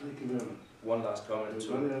 Thank you very much. One last comment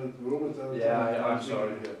too. Yeah, I'm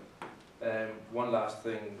sorry. One last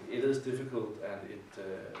thing. It is difficult and it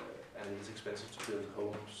is expensive to build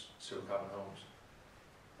homes, zero carbon homes.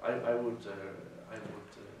 I would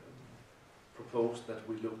propose that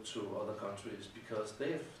we look to other countries because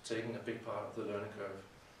they have taken a big part of the learning curve.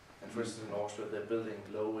 And for instance, in Austria, they're building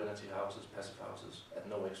low energy houses, passive houses, at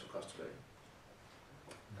no extra cost today.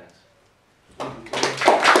 Thanks.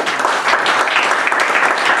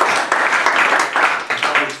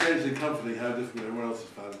 It's strangely comforting how different everyone else has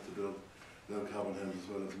found it to build low carbon homes as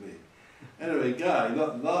well as me. Anyway, Guy,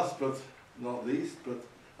 not last but not least, but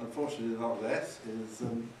unfortunately not less, is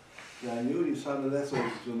Guy Newey. You sounded less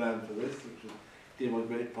original man for this, which would give him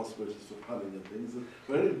great possibilities for punning and things. And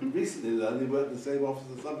very recently then, he worked in the same office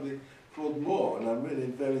as somebody called Moore, and I'm really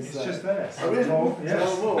very sad. It's just there. I really, Moore,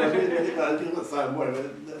 yes. Moore, I really, I didn't want to sound Moore, but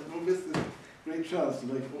we'll miss this great chance to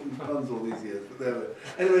make all these puns all these years. But there we go.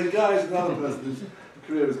 Anyway, Guy is another person whose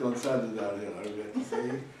career has gone sadly downhill, I regret to say.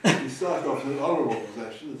 He started off in an honourable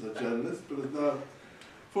profession as a journalist, but has now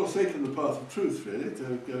forsaken the path of truth, really,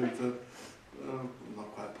 to go into, not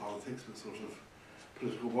quite politics, but sort of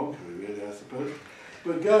political wonkery, really, I suppose.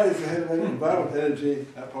 But Guy is the head of Environment, Energy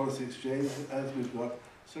at Policy Exchange. As we've got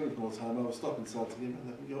so much more time, I will stop insulting him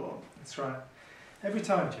and let him go on. That's right. Every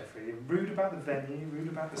time, Geoffrey, you're rude about the venue, rude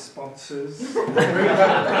about the sponsors, rude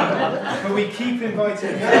about but we keep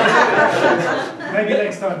inviting you. Maybe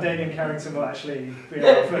next time Damien Carrington will actually be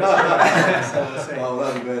our first guest. Oh,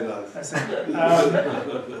 that'd be very nice. That's it.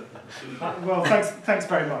 Well, thanks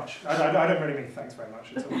very much. I don't really mean thanks very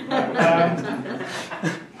much at all.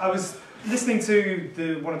 I was listening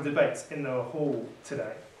to one of the debates in the hall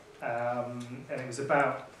today. And it was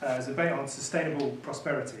about a debate on sustainable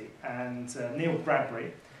prosperity, and Neil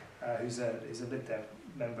Bradbury, who's a Lib Dem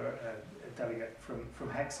member, a delegate from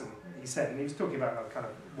Hexham, he said, and he was talking about a kind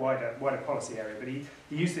of wider policy area, but he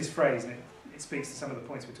used this phrase, and it speaks to some of the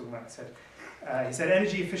points we're talking about. He said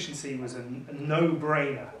energy efficiency was a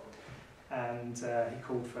no-brainer, and he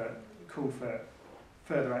called for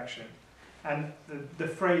further action. And the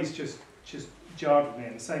phrase just jarred with me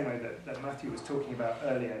in the same way that Matthew was talking about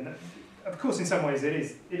earlier. And of course, in some ways, it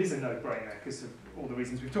is a no-brainer because of all the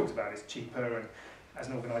reasons we've talked about. It's cheaper, and as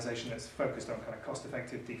an organisation that's focused on kind of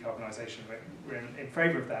cost-effective decarbonisation, we're in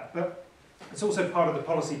favour of that. But it's also part of the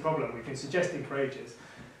policy problem. We've been suggesting for ages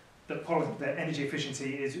that energy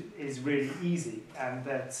efficiency is really easy, and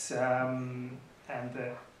that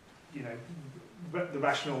you know the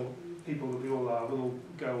rational people that we all are will all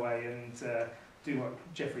go away and do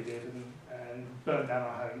what Geoffrey did and burn down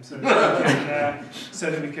our homes so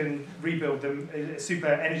that we can rebuild them in a super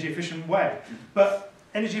energy efficient way. But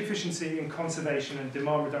energy efficiency and conservation and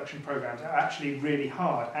demand reduction programs are actually really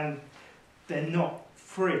hard, and they're not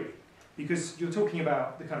free, because you're talking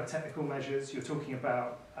about the kind of technical measures, you're talking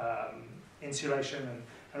about insulation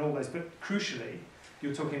and all those, but crucially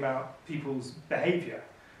you're talking about people's behaviour,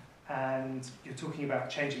 and you're talking about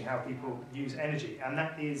changing how people use energy, and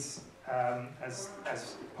that is, as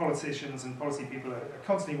politicians and policy people are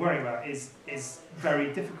constantly worrying about, is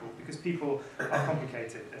very difficult, because people are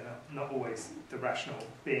complicated. They're not always the rational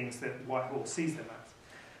beings that Whitehall sees them as.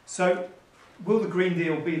 So will the Green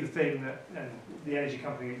Deal be the thing that, and the energy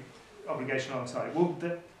company obligation alongside, will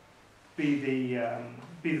that be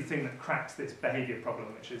the thing that cracks this behaviour problem,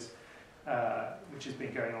 which has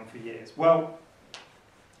been going on for years? Well,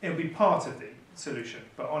 it'll be part of the solution,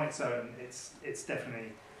 but on its own, it's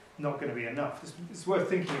definitely not going to be enough. It's worth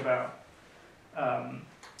thinking about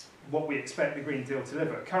what we expect the Green Deal to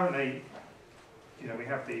deliver. Currently, we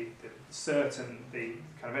have the CERT and the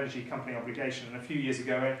kind of energy company obligation, and a few years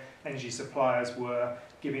ago, energy suppliers were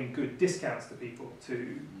giving good discounts to people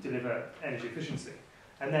to deliver energy efficiency.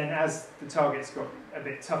 And then as the targets got a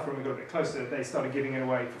bit tougher and we got a bit closer, they started giving it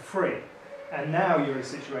away for free. And now you're in a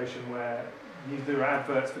situation where there are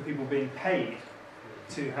adverts for people being paid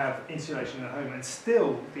to have insulation at home, and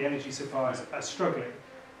still the energy suppliers are struggling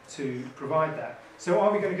to provide that. So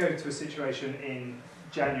are we going to go to a situation in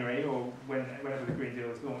January, or whenever the Green Deal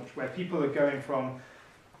is launched, where people are going from,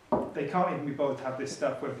 they can't even be bothered to have this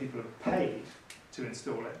stuff when people are paid to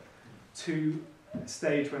install it, to a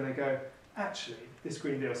stage when they go, actually, this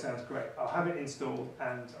Green Deal sounds great, I'll have it installed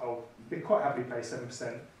and I'll be quite happy to pay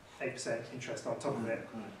 7%, 8% interest on top of it.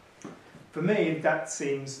 For me, that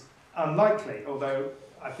seems unlikely, although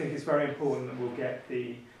I think it's very important that we'll get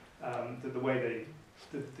the way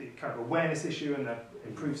the kind of awareness issue and the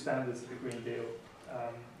improved standards that the Green Deal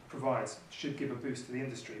provides should give a boost to the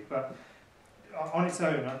industry. But on its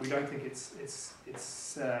own, we don't think it's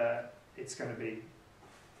going to be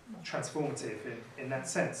transformative in that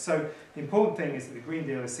sense. So the important thing is that the Green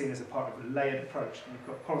Deal is seen as a part of a layered approach. You've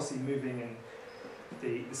got policy moving in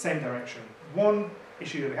the same direction. One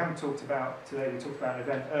issue that we haven't talked about today, we talked about an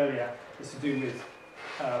event earlier, is to do with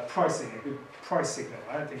pricing, a good price signal.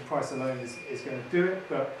 I don't think price alone is going to do it,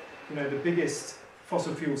 but the biggest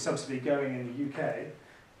fossil fuel subsidy going in the UK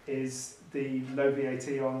is the low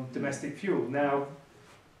VAT on domestic fuel. Now,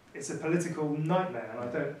 it's a political nightmare, and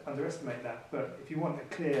I don't underestimate that, but if you want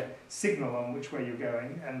a clear signal on which way you're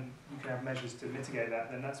going, and you can have measures to mitigate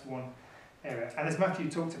that, then that's one area. And as Matthew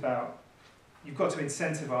talked about, you've got to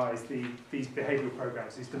incentivise these behavioural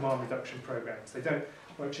programmes, these demand reduction programmes. They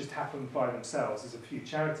won't just happen by themselves. There's a few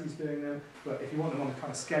charities doing them, but if you want them on a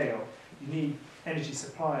kind of scale, you need energy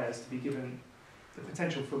suppliers to be given the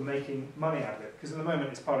potential for making money out of it, because at the moment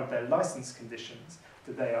it's part of their licence conditions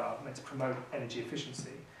that they are meant to promote energy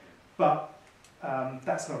efficiency. But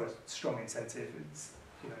that's not a strong incentive. It's,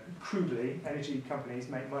 crudely, energy companies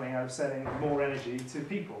make money out of selling more energy to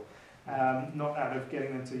people, not out of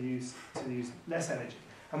getting them to use less energy.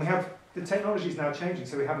 And we have the technology is now changing,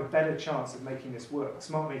 so we have a better chance of making this work.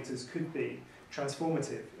 Smart meters could be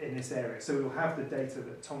transformative in this area. So we'll have the data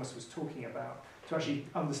that Thomas was talking about to actually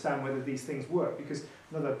understand whether these things work. Because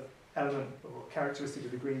another element or characteristic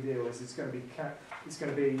of the Green Deal is it's going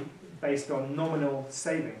to be based on nominal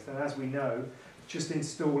savings. And as we know, just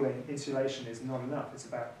installing insulation is not enough. It's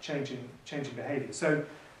about changing behaviour. So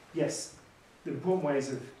yes, the important ways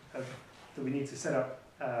that we need to set up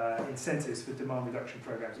incentives for demand reduction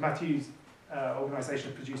programs. Matthew's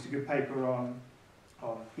organisation produced a good paper on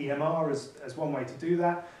EMR as one way to do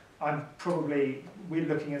that. We're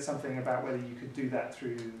looking at something about whether you could do that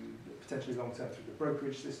through, potentially long term, through the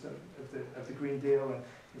brokerage system of the Green Deal, and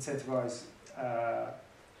incentivise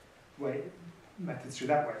methods through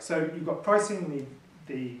that way. So you've got pricing,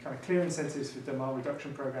 the kind of clear incentives for demand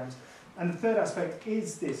reduction programs. And the third aspect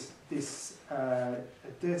is this a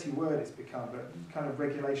dirty word it's become, but kind of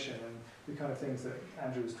regulation and the kind of things that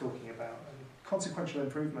Andrew was talking about. And consequential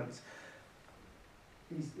improvements,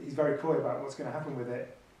 he's very coy about what's going to happen with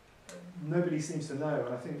it. Nobody seems to know,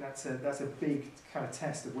 and I think that's a big kind of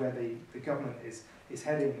test of where the government is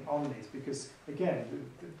heading on these, because again,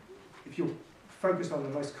 if you're focused on the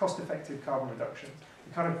most cost-effective carbon reductions,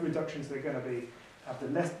 the kind of reductions that are going to have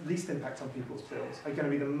the least impact on people's bills, are going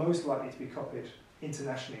to be the most likely to be copied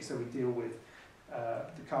internationally, so we deal with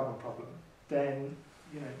the carbon problem, then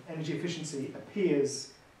energy efficiency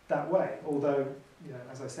appears that way, although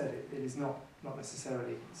as I said, it is not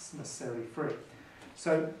necessarily free.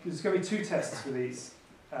 So there's going to be two tests for these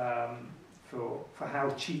for how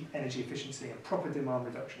cheap energy efficiency and proper demand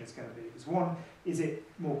reduction is going to be. Because one, is it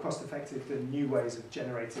more cost effective than new ways of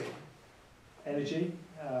generating energy,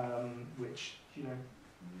 which, you know,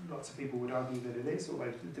 lots of people would argue that it is,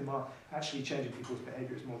 although the demand, actually changing people's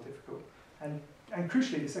behaviour is more difficult. And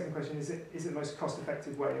crucially, the second question is it the most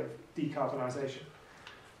cost-effective way of decarbonisation?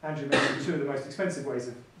 Andrew mentioned two of the most expensive ways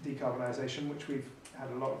of decarbonisation, which we've had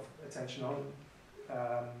a lot of attention on,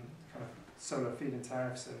 kind of solar feed-in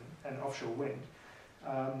tariffs and offshore wind.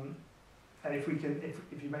 And if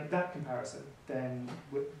you make that comparison, then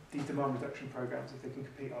these demand reduction programs, if they can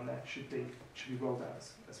compete on that, should be rolled out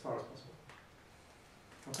as far as possible.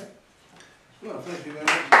 Okay. Well, thank you very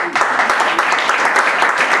much.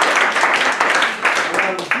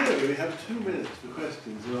 Here we have 2 minutes for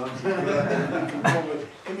questions and answers.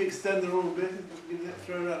 Can we extend the rule a bit? Can we get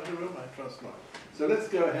thrown out of the room? I trust not. So let's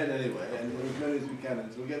go ahead anyway, and as many as we can.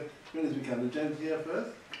 And so we'll get as many as we can. The gent here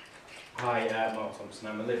first. Hi, Mark Thompson.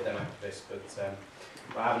 I'm a Lib Dem activist, but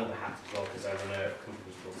I have another hat as well because I run a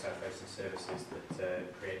company called South Ocean Services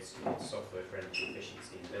that creates software for energy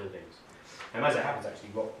efficiency in buildings. As it happens, actually,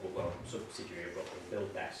 Rockwool, well, I'm subsidiary of Rockwool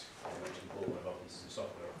Build Desk, I actually bought one of our pieces of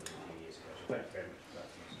software off them a few years ago, so thank you very much for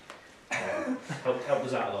that.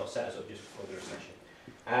 Helped us out a lot, set us up just before the recession.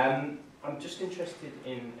 I'm just interested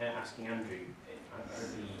in asking Andrew,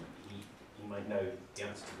 he might know the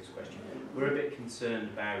answer to this question. We're a bit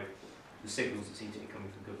concerned about the signals that seem to be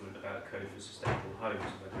coming from government about a code for sustainable homes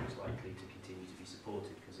and whether it's likely to continue to be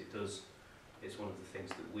supported, because it's one of the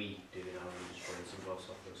things that we do in our industry and some of our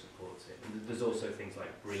software supports it. And there's also things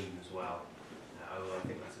like BREEAM as well, although I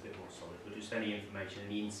think that's a bit more solid. But just any information,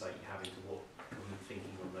 any insight you have into what government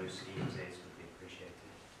thinking on those schemes is would be appreciated.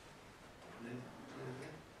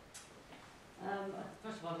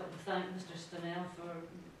 First of all, I'd like to thank Mr. Stunell for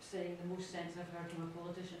saying the most sense I've heard from a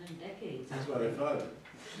politician in decades. That's why they fired him.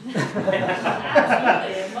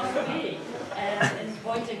 Absolutely, it must be. And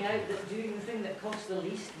pointing out that doing the thing that costs the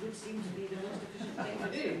least would seem to be the most efficient thing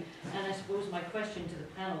to do. And I suppose my question to the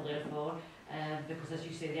panel, therefore, because as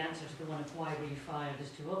you say, the answer to the one of why were you fired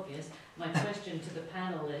is too obvious, my question to the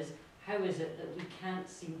panel is, how is it that we can't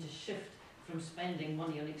seem to shift from spending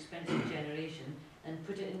money on expensive generation and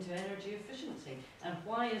put it into energy efficiency? And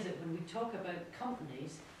why is it when we talk about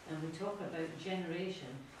companies and we talk about generation,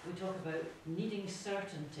 we talk about needing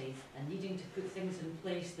certainty and needing to put things in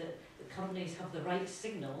place that the companies have the right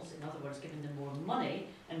signals, in other words, giving them more money,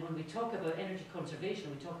 and when we talk about energy conservation,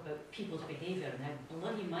 we talk about people's behaviour and how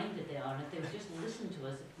bloody minded they are, and if they would just listen to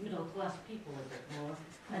us, middle class people, a bit more,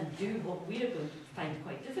 and do what we are going to find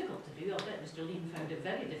quite difficult to do, I'll bet Mr. Lean found it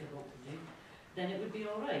very difficult to do, then it would be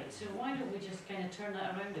all right. So why don't we just kind of turn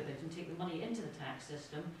that around a bit and take the money into the tax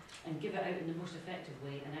system and give it out in the most effective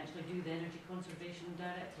way and actually do the energy conservation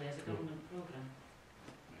directly as a government programme?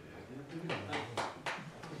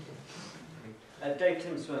 Dave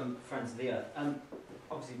Timms from Friends of the Earth.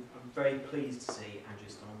 Obviously, I'm very pleased to see Andrew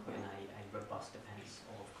Stunell put in a robust defence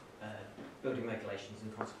of building regulations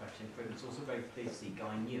and consequential improvements. Also very pleased to see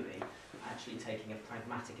Guy Newey actually taking a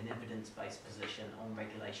pragmatic and evidence-based position on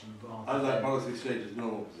regulation rather Unlike than Policy Exchange's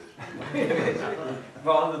normal position.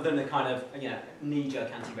 rather than a kind of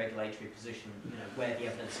knee-jerk anti-regulatory position, where the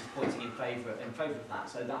evidence is pointing in favour of that.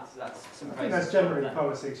 So that's some praise. I think that's generally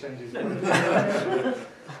Policy Exchange's.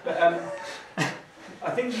 But I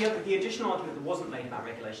think the additional argument that wasn't made about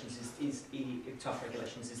regulations is tough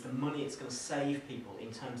regulations is the money it's going to save people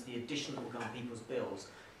in terms of the addition that will go on people's bills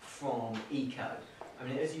from eco. I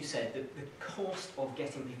mean, as you said, the cost of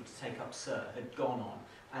getting people to take up CERT had gone on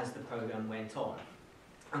as the programme went on.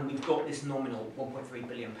 And we've got this nominal £1.3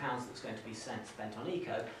 billion that's going to be spent on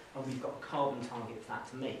eco, and we've got a carbon target for that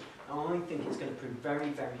to meet. Now, I think it's going to prove very,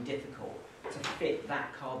 very difficult to fit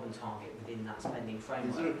that carbon target within that spending framework.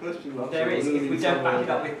 Is there a question mark? There is, if we don't back it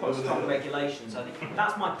up with quite strong regulations. I think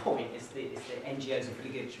that's my point, is the NGO's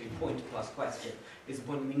obligatory point plus question, is the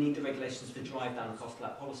point we need the regulations to drive down the cost of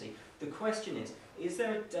that policy. The question is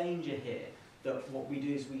there a danger here that what we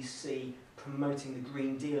do is we see promoting the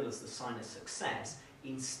Green Deal as the sign of success,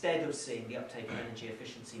 instead of seeing the uptake of energy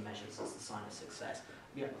efficiency measures as the sign of success?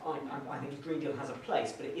 I think the Green Deal has a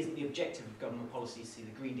place, but it isn't the objective of government policy to see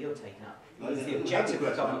the Green Deal taken up. It's the objective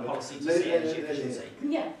of government policy to see energy efficiency.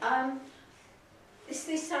 Yeah,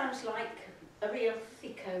 this sounds like a real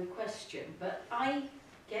thicko question, but I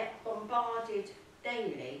get bombarded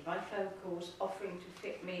daily by phone calls offering to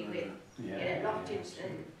fit me with locked-ins.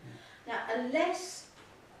 Now, unless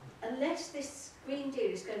this Green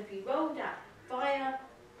Deal is going to be rolled out via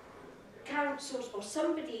councils or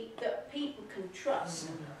somebody that people can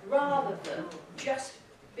trust, rather than just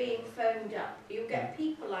being phoned up. You'll get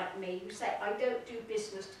people like me who say, I don't do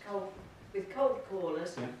business to with cold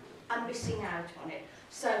callers and missing out on it.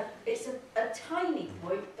 So it's a tiny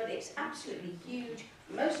point, but it's absolutely huge.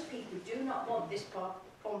 Most people do not want this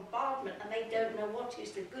bombardment, and they don't know what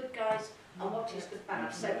is the good guys and what is the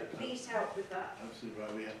bad. So please help with that.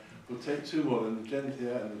 Absolutely right. We'll take two more, then the gent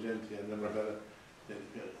here and the gent here, and then we're better.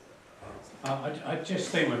 I just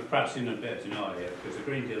think we're perhaps in a bit of denial here, because the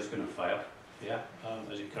Green Deal is going to fail,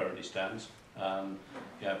 as it currently stands.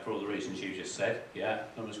 For all the reasons you just said, no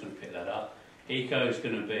one's going to pick that up. Eco is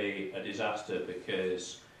going to be a disaster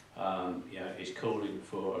because it's calling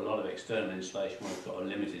for a lot of external insulation. We've got a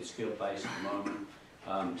limited skill base at the moment,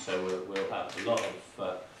 so we'll have a lot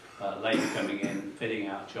of labour coming in, fitting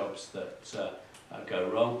out jobs that go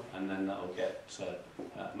wrong, and then that'll get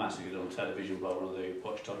massacred on television by one of the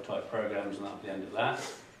watchdog type programmes, and that'll be the end of that.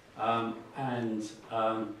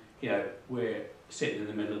 We're sitting in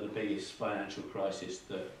the middle of the biggest financial crisis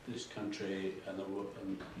that this country and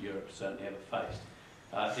Europe certainly ever faced.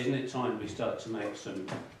 Isn't it time we start to make some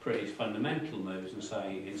pretty fundamental moves and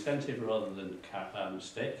saying incentive rather than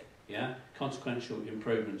stick? Consequential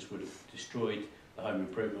improvements would have destroyed the home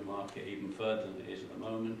improvement market even further than it is at the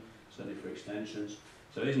moment, certainly for extensions.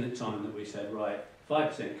 So isn't it time that we said, right,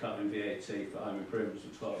 5% cut in VAT for home improvements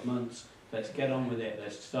for 12 months, let's get on with it,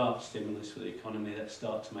 let's start stimulus for the economy, let's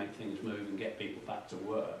start to make things move and get people back to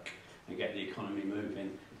work and get the economy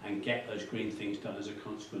moving and get those green things done as a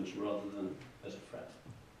consequence rather than as a threat.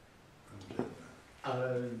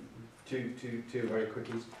 Two very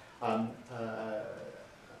quickies.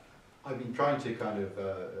 I've been trying to kind of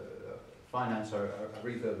finance a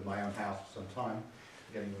refurb of my own house for some time,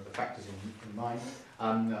 getting the factors in mind.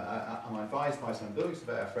 I'm advised by some building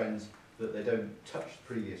surveyor friends that they don't touch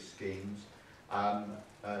previous schemes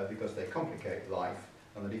because they complicate life,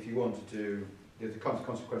 and that if you want to do, there's a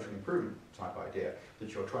consequential improvement type idea,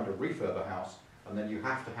 that you're trying to refurb a house and then you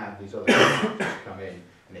have to have these other factors come in,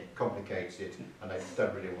 and it complicates it, and they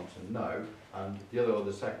don't really want to know. And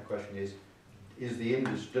the second question is does the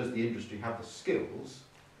industry have the skills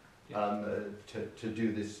to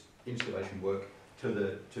do this installation work to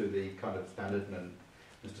the kind of standard? And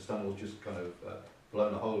Mr. Stunell just kind of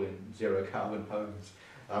blown a hole in zero carbon homes.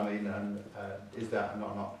 I mean, and is that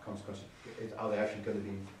not consequential? Are they actually going to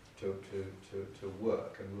be to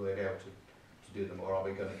work, and will they be able to do them, or are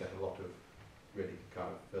we going to get a lot of really kind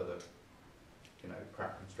of further,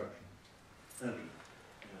 crap construction?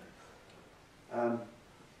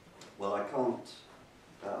 Well, I can't.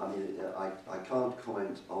 I can't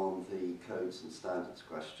comment on the codes and standards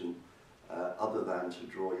question, other than to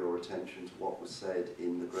draw your attention to what was said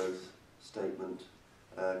in the growth statement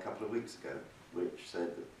a couple of weeks ago, which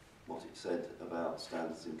said what it said about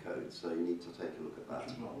standards and codes. So you need to take a look at that.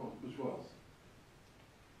 Which was?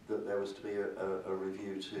 That there was to be a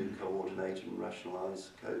review to coordinate and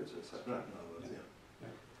rationalise codes, etc.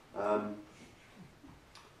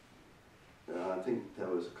 I think there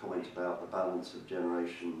was a comment about the balance of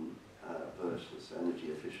generation versus energy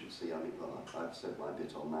efficiency. I mean, well, I've said my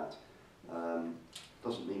bit on that.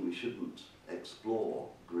 Doesn't mean we shouldn't explore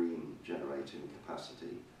green generating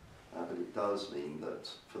capacity, but it does mean that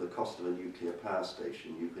for the cost of a nuclear power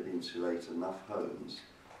station, you could insulate enough homes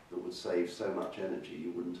that would save so much energy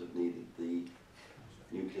you wouldn't have needed the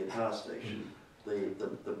nuclear power station.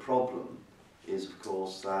 The problem is, of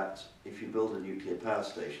course, that if you build a nuclear power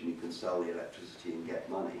station, you can sell the electricity and get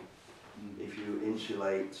money. If you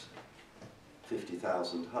insulate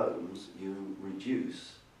 50,000 homes, you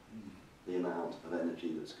reduce the amount of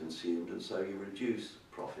energy that's consumed, and so you reduce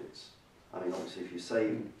profits. I mean, obviously, if you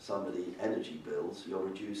save somebody energy bills, you're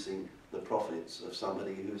reducing the profits of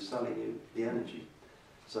somebody who's selling you the energy.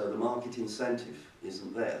 So the market incentive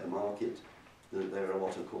isn't there. The market, there are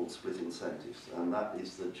what are called split incentives, and that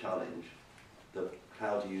is the challenge. That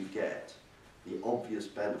how do you get the obvious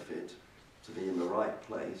benefit to be in the right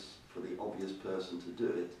place for the obvious person to do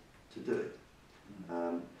it.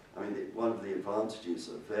 I mean, one of the advantages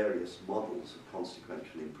of various models of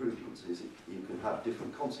consequential improvements is that you can have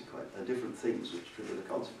different things which trigger the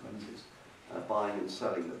consequences. Buying and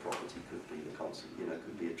selling the property could be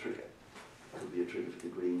could be a trigger. Could be a trigger for the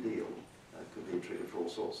Green Deal. Could be a trigger for all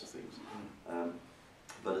sorts of things.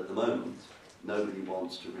 But at the moment, nobody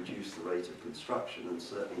wants to reduce the rate of construction, and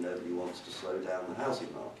certainly nobody wants to slow down the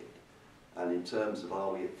housing market. And in terms of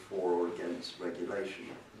are we for or against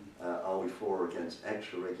regulation, are we for or against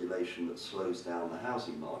extra regulation that slows down the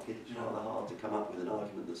housing market, it's rather hard to come up with an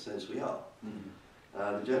argument that says we are.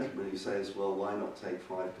 The gentleman who says, well, why not take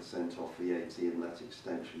 5% off VAT and let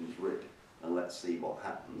extensions rip, and let's see what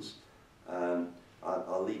happens.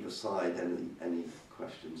 I'll leave aside any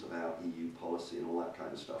questions about EU policy and all that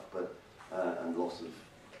kind of stuff, but and loss of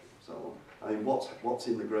so on. I mean, what's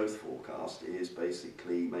in the growth forecast is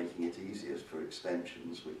basically making it easier for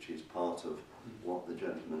extensions, which is part of what the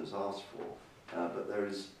gentleman has asked for. But there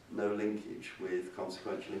is no linkage with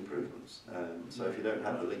consequential improvements. So if you don't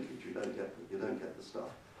have the linkage, you don't get the stuff.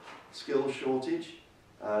 Skills shortage.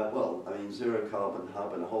 Well, I mean, Zero Carbon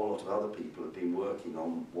Hub and a whole lot of other people have been working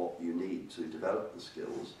on what you need to develop the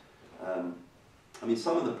skills. I mean,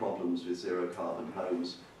 some of the problems with Zero Carbon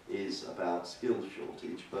Homes is about skills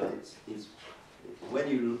shortage, but it's when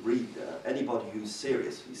you read, anybody who's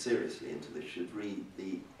seriously into this should read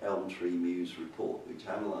the Elm Tree Muse report, which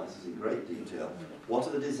analyses in great detail what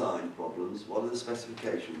are the design problems, what are the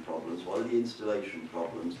specification problems, what are the installation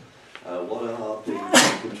problems, what are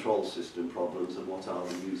the control system problems, and what are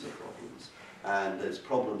the user problems. And there's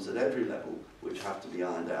problems at every level which have to be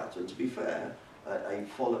ironed out. And to be fair, a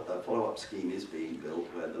follow-up scheme is being built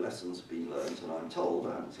where the lessons have been learned, and I'm told,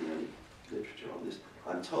 I haven't seen any literature on this,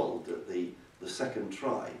 I'm told that the second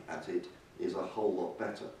try at it is a whole lot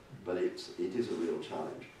better, but it is a real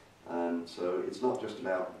challenge. And so it's not just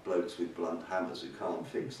about blokes with blunt hammers who can't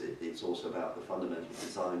fix it, it's also about the fundamental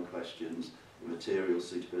design questions, materials,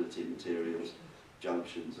 suitability of materials,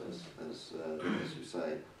 junctions, as you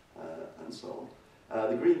say, and so on.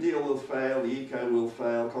 The Green Deal will fail, the Eco will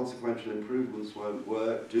fail, consequential improvements won't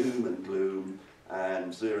work, doom and gloom,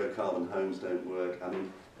 and zero carbon homes don't work. I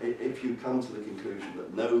mean, if you come to the conclusion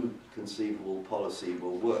that no conceivable policy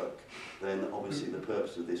will work, then obviously the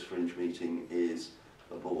purpose of this fringe meeting is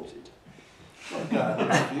aborted.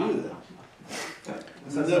 That's for you then.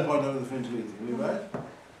 There's no point over the fringe meeting, are we right?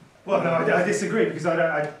 Well, no, I disagree, because on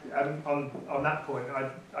that point,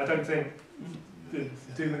 I don't think the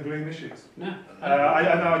doom and gloom issues. No.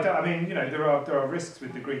 I mean, you know, there are risks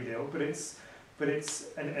with the Green Deal, but it's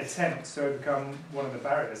an attempt to overcome one of the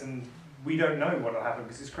barriers, and we don't know what will happen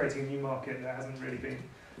because it's creating a new market that hasn't really been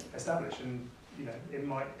established, and you know, it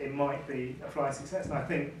might be a flying success. And I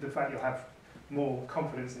think the fact you'll have more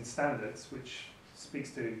confidence in standards, which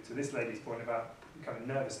speaks to this lady's point about kind of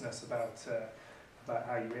nervousness about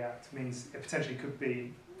how you react, means it potentially could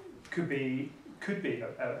be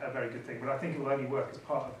a very good thing. But I think it will only work as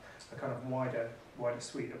part of a kind of wider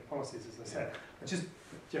suite of policies, as I said. But just,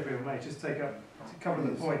 Geoffrey, or may just take up a couple of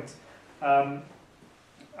the points.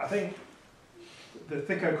 I think the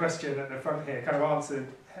thicko question at the front here kind of answered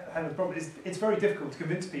how the problem is. It's very difficult to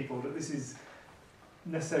convince people that this is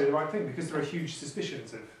necessarily the right thing, because there are huge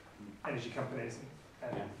suspicions of energy companies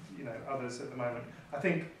and you know, others at the moment. I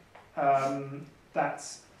think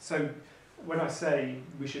that's so. When I say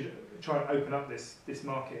we should try and open up this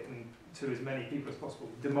market and to as many people as possible,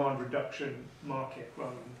 demand reduction market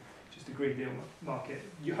rather than just a Green Deal market,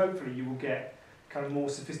 hopefully you will get kind of more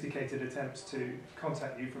sophisticated attempts to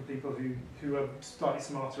contact you from people who are slightly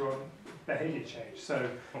smarter on behaviour change. So,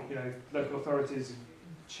 you know, local authorities,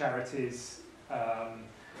 charities,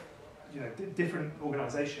 you know, different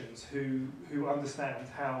organisations who understand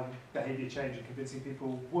how behaviour change and convincing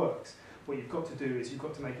people works. What you've got to do is you've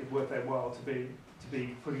got to make it worth their while to be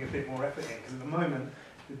putting a bit more effort in, because at the moment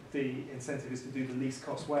the incentive is to do the least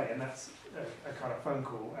cost way, and that's a kind of phone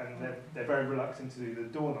call, and they're very reluctant to do the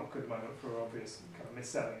door knock at the moment for obvious kind of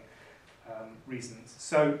mis-selling reasons.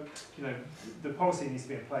 So, you know, the policy needs to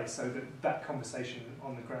be in place so that conversation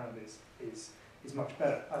on the ground is much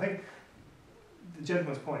better. I think the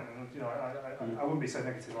gentleman's point, and you know, I wouldn't be so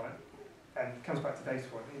negative on it, and it comes back to Dave's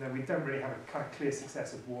point. You know, we don't really have a kind of clear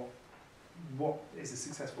success of what is a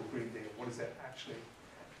successful Green Deal. What is it actually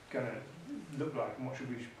going to look like, and what should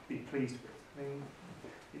we be pleased with? I mean,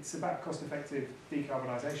 it's about cost-effective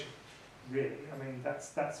decarbonisation, really. I mean,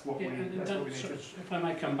 that's what we need to. If I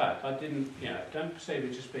may come back, I didn't, you know, don't perceive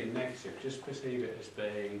it just being negative. Just perceive it as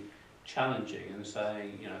being challenging and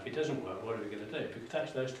saying, you know, if it doesn't work, what are we going to do? Because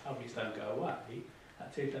actually those targets don't go away.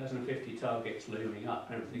 That 2050 target's looming up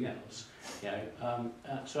and everything else. You know,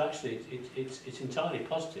 so actually it's entirely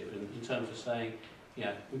positive in terms of saying, you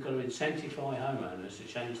know, we've got to incentivise homeowners to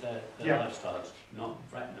change their lifestyles, not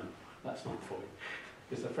threaten them. That's not for you.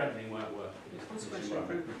 Because the threatening won't work. Consequential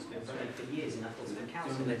improvements have been voted for years in Appleton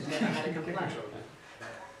Council. They've never had a complaint.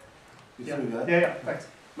 Yeah, thanks.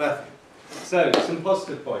 Matthew. So, some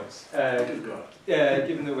positive points,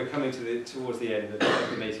 given that we're coming towards the end of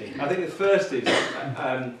the meeting. I think the first is,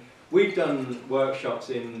 we've done workshops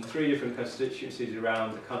in 3 different constituencies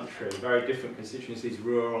around the country, very different constituencies,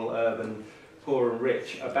 rural, urban, poor and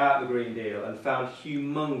rich, about the Green Deal, and found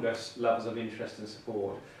humongous levels of interest and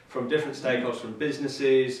support from different stakeholders, from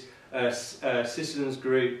businesses, citizens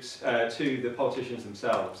groups, to the politicians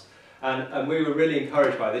themselves. And we were really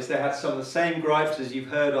encouraged by this. They had some of the same gripes as you've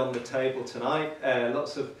heard on the table tonight,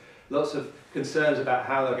 lots of lots of concerns about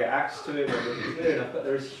how they'll get access to it, whether it'll be clear enough, but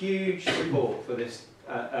there is huge support for this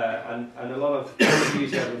and a lot of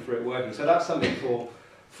enthusiasm for it working. So that's something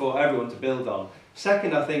for everyone to build on.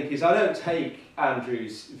 Second, I think, is I don't take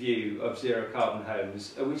Andrew's view of zero carbon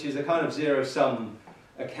homes, which is a kind of zero-sum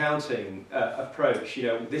accounting approach. You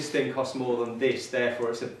know, this thing costs more than this,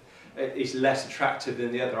 therefore it's less attractive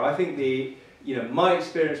than the other. I think my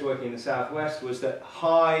experience working in the southwest was that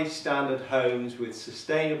high standard homes with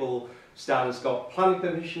sustainable standards got planning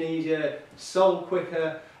permission easier, sold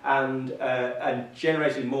quicker, and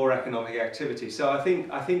generated more economic activity. So I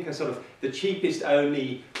think a sort of the cheapest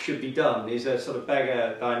only should be done is a sort of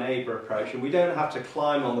beggar thy neighbour approach, and we don't have to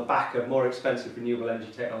climb on the back of more expensive renewable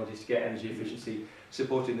energy technologies to get energy efficiency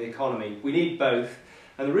supported in the economy. We need both,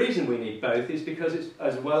 and the reason we need both is because it's,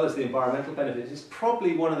 as well as the environmental benefits, it's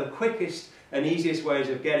probably one of the quickest and easiest ways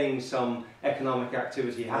of getting some economic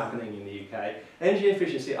activity happening in the UK. Energy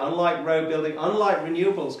efficiency, unlike road building, unlike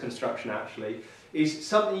renewables construction actually, is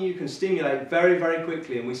something you can stimulate very, very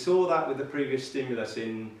quickly, and we saw that with the previous stimulus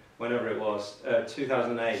in, whenever it was,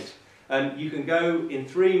 2008. And you can go in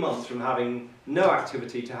 3 months from having no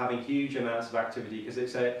activity to having huge amounts of activity, because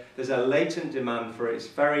there's a latent demand for it, it's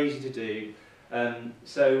very easy to do.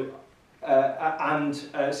 So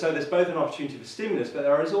there's both an opportunity for stimulus, but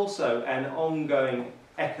there is also an ongoing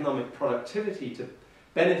economic productivity to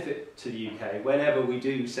benefit to the UK whenever we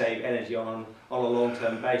do save energy on a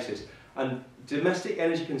long-term basis. And domestic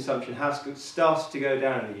energy consumption has started to go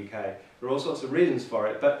down in the UK. There are all sorts of reasons for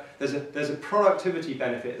it, but there's a productivity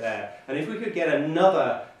benefit there. And if we could get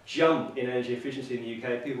another jump in energy efficiency in the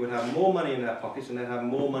UK, people would have more money in their pockets and they'd have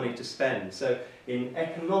more money to spend. So in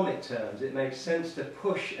economic terms, it makes sense to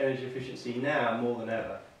push energy efficiency now more than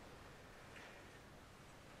ever.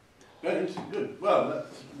 Very interesting, good. Well, that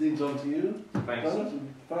leads on to you. Thanks.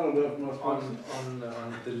 Final word from us.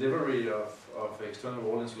 On delivery of external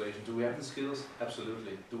wall insulation, do we have the skills?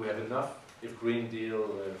 Absolutely. Do we have enough? If Green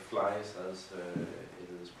Deal flies as it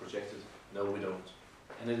is projected, no, we don't.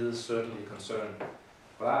 And it is certainly a concern.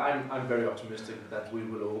 But I'm very optimistic that we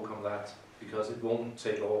will overcome that, because it won't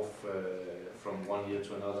take off from one year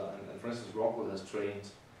to another. And for instance, Rockwool has trained,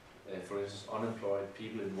 for instance, unemployed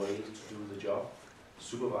people in Wales to do the job,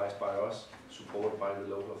 supervised by us, supported by the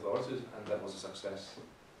local authorities, and that was a success.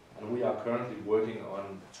 And we are currently working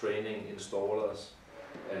on training installers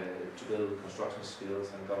to build construction skills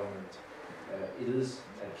and government. It is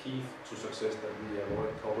a key to success that we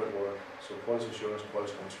avoid corporate work, so quality assurance,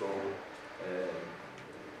 quality control,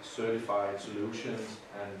 certified solutions,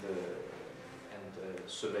 and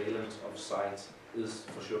surveillance of sites is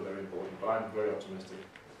for sure very important, but I'm very optimistic.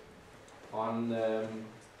 On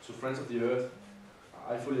to Friends of the Earth,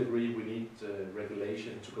 I fully agree we need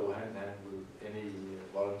regulation to go hand in hand with any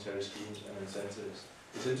voluntary schemes and incentives.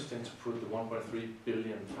 It's interesting to put the £1.3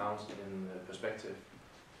 billion in perspective.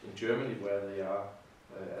 In Germany, where they are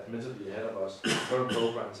admittedly ahead of us, the current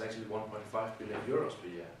program is actually €1.5 billion per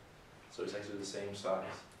year. So it's actually the same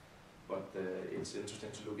size. But it's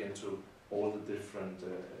interesting to look into all the different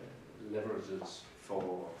leverages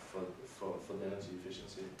for the energy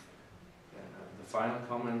efficiency. The final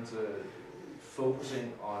comment,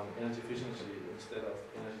 focusing on energy efficiency instead of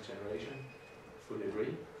energy generation, fully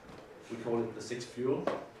agree. We call it the sixth fuel.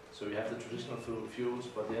 So you have the traditional fuels,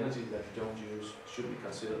 but the energy that you don't use should be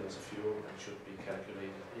considered as a fuel and should be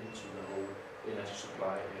calculated into the whole energy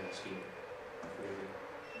supply scheme.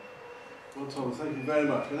 Well, Thomas, thank you very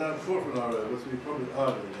much. We're now at 4 hour over, so we probably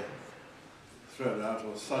are going to get thrown out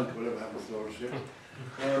or sunk, whatever happens to our ships.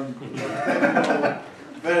 Thank you all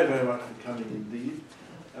very, very much for coming indeed.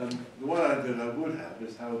 The one idea I would have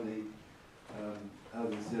is how the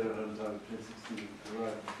zero home target 2016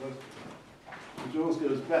 arrived in the first place, which always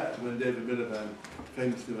goes back to when David Miliband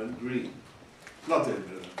famously went green. Not David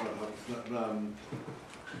Miliband,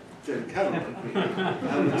 David Cameron went green.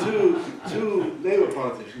 And the two Labour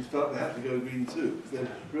politicians felt they had to go green too. They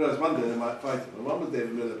realised one day they might fight him. And one was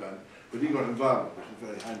David Miliband, but he got environment, which was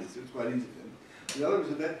very handy, so it was quite easy for him. The other was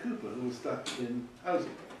Yvette Cooper, who was stuck in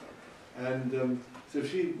housing. And so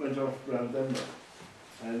she went off around Denmark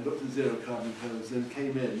and looked at zero carbon homes, then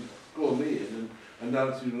came in, called me in, and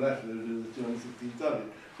announced unilaterally they would do the 216 target.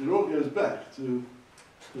 So it all goes back to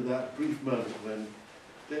that brief moment when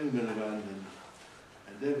David Miliband and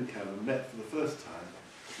David Cameron met for the first time,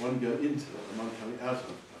 one going into and one coming out of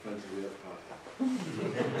a Friends of the Earth party.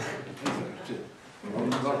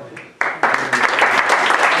 Thanks so much.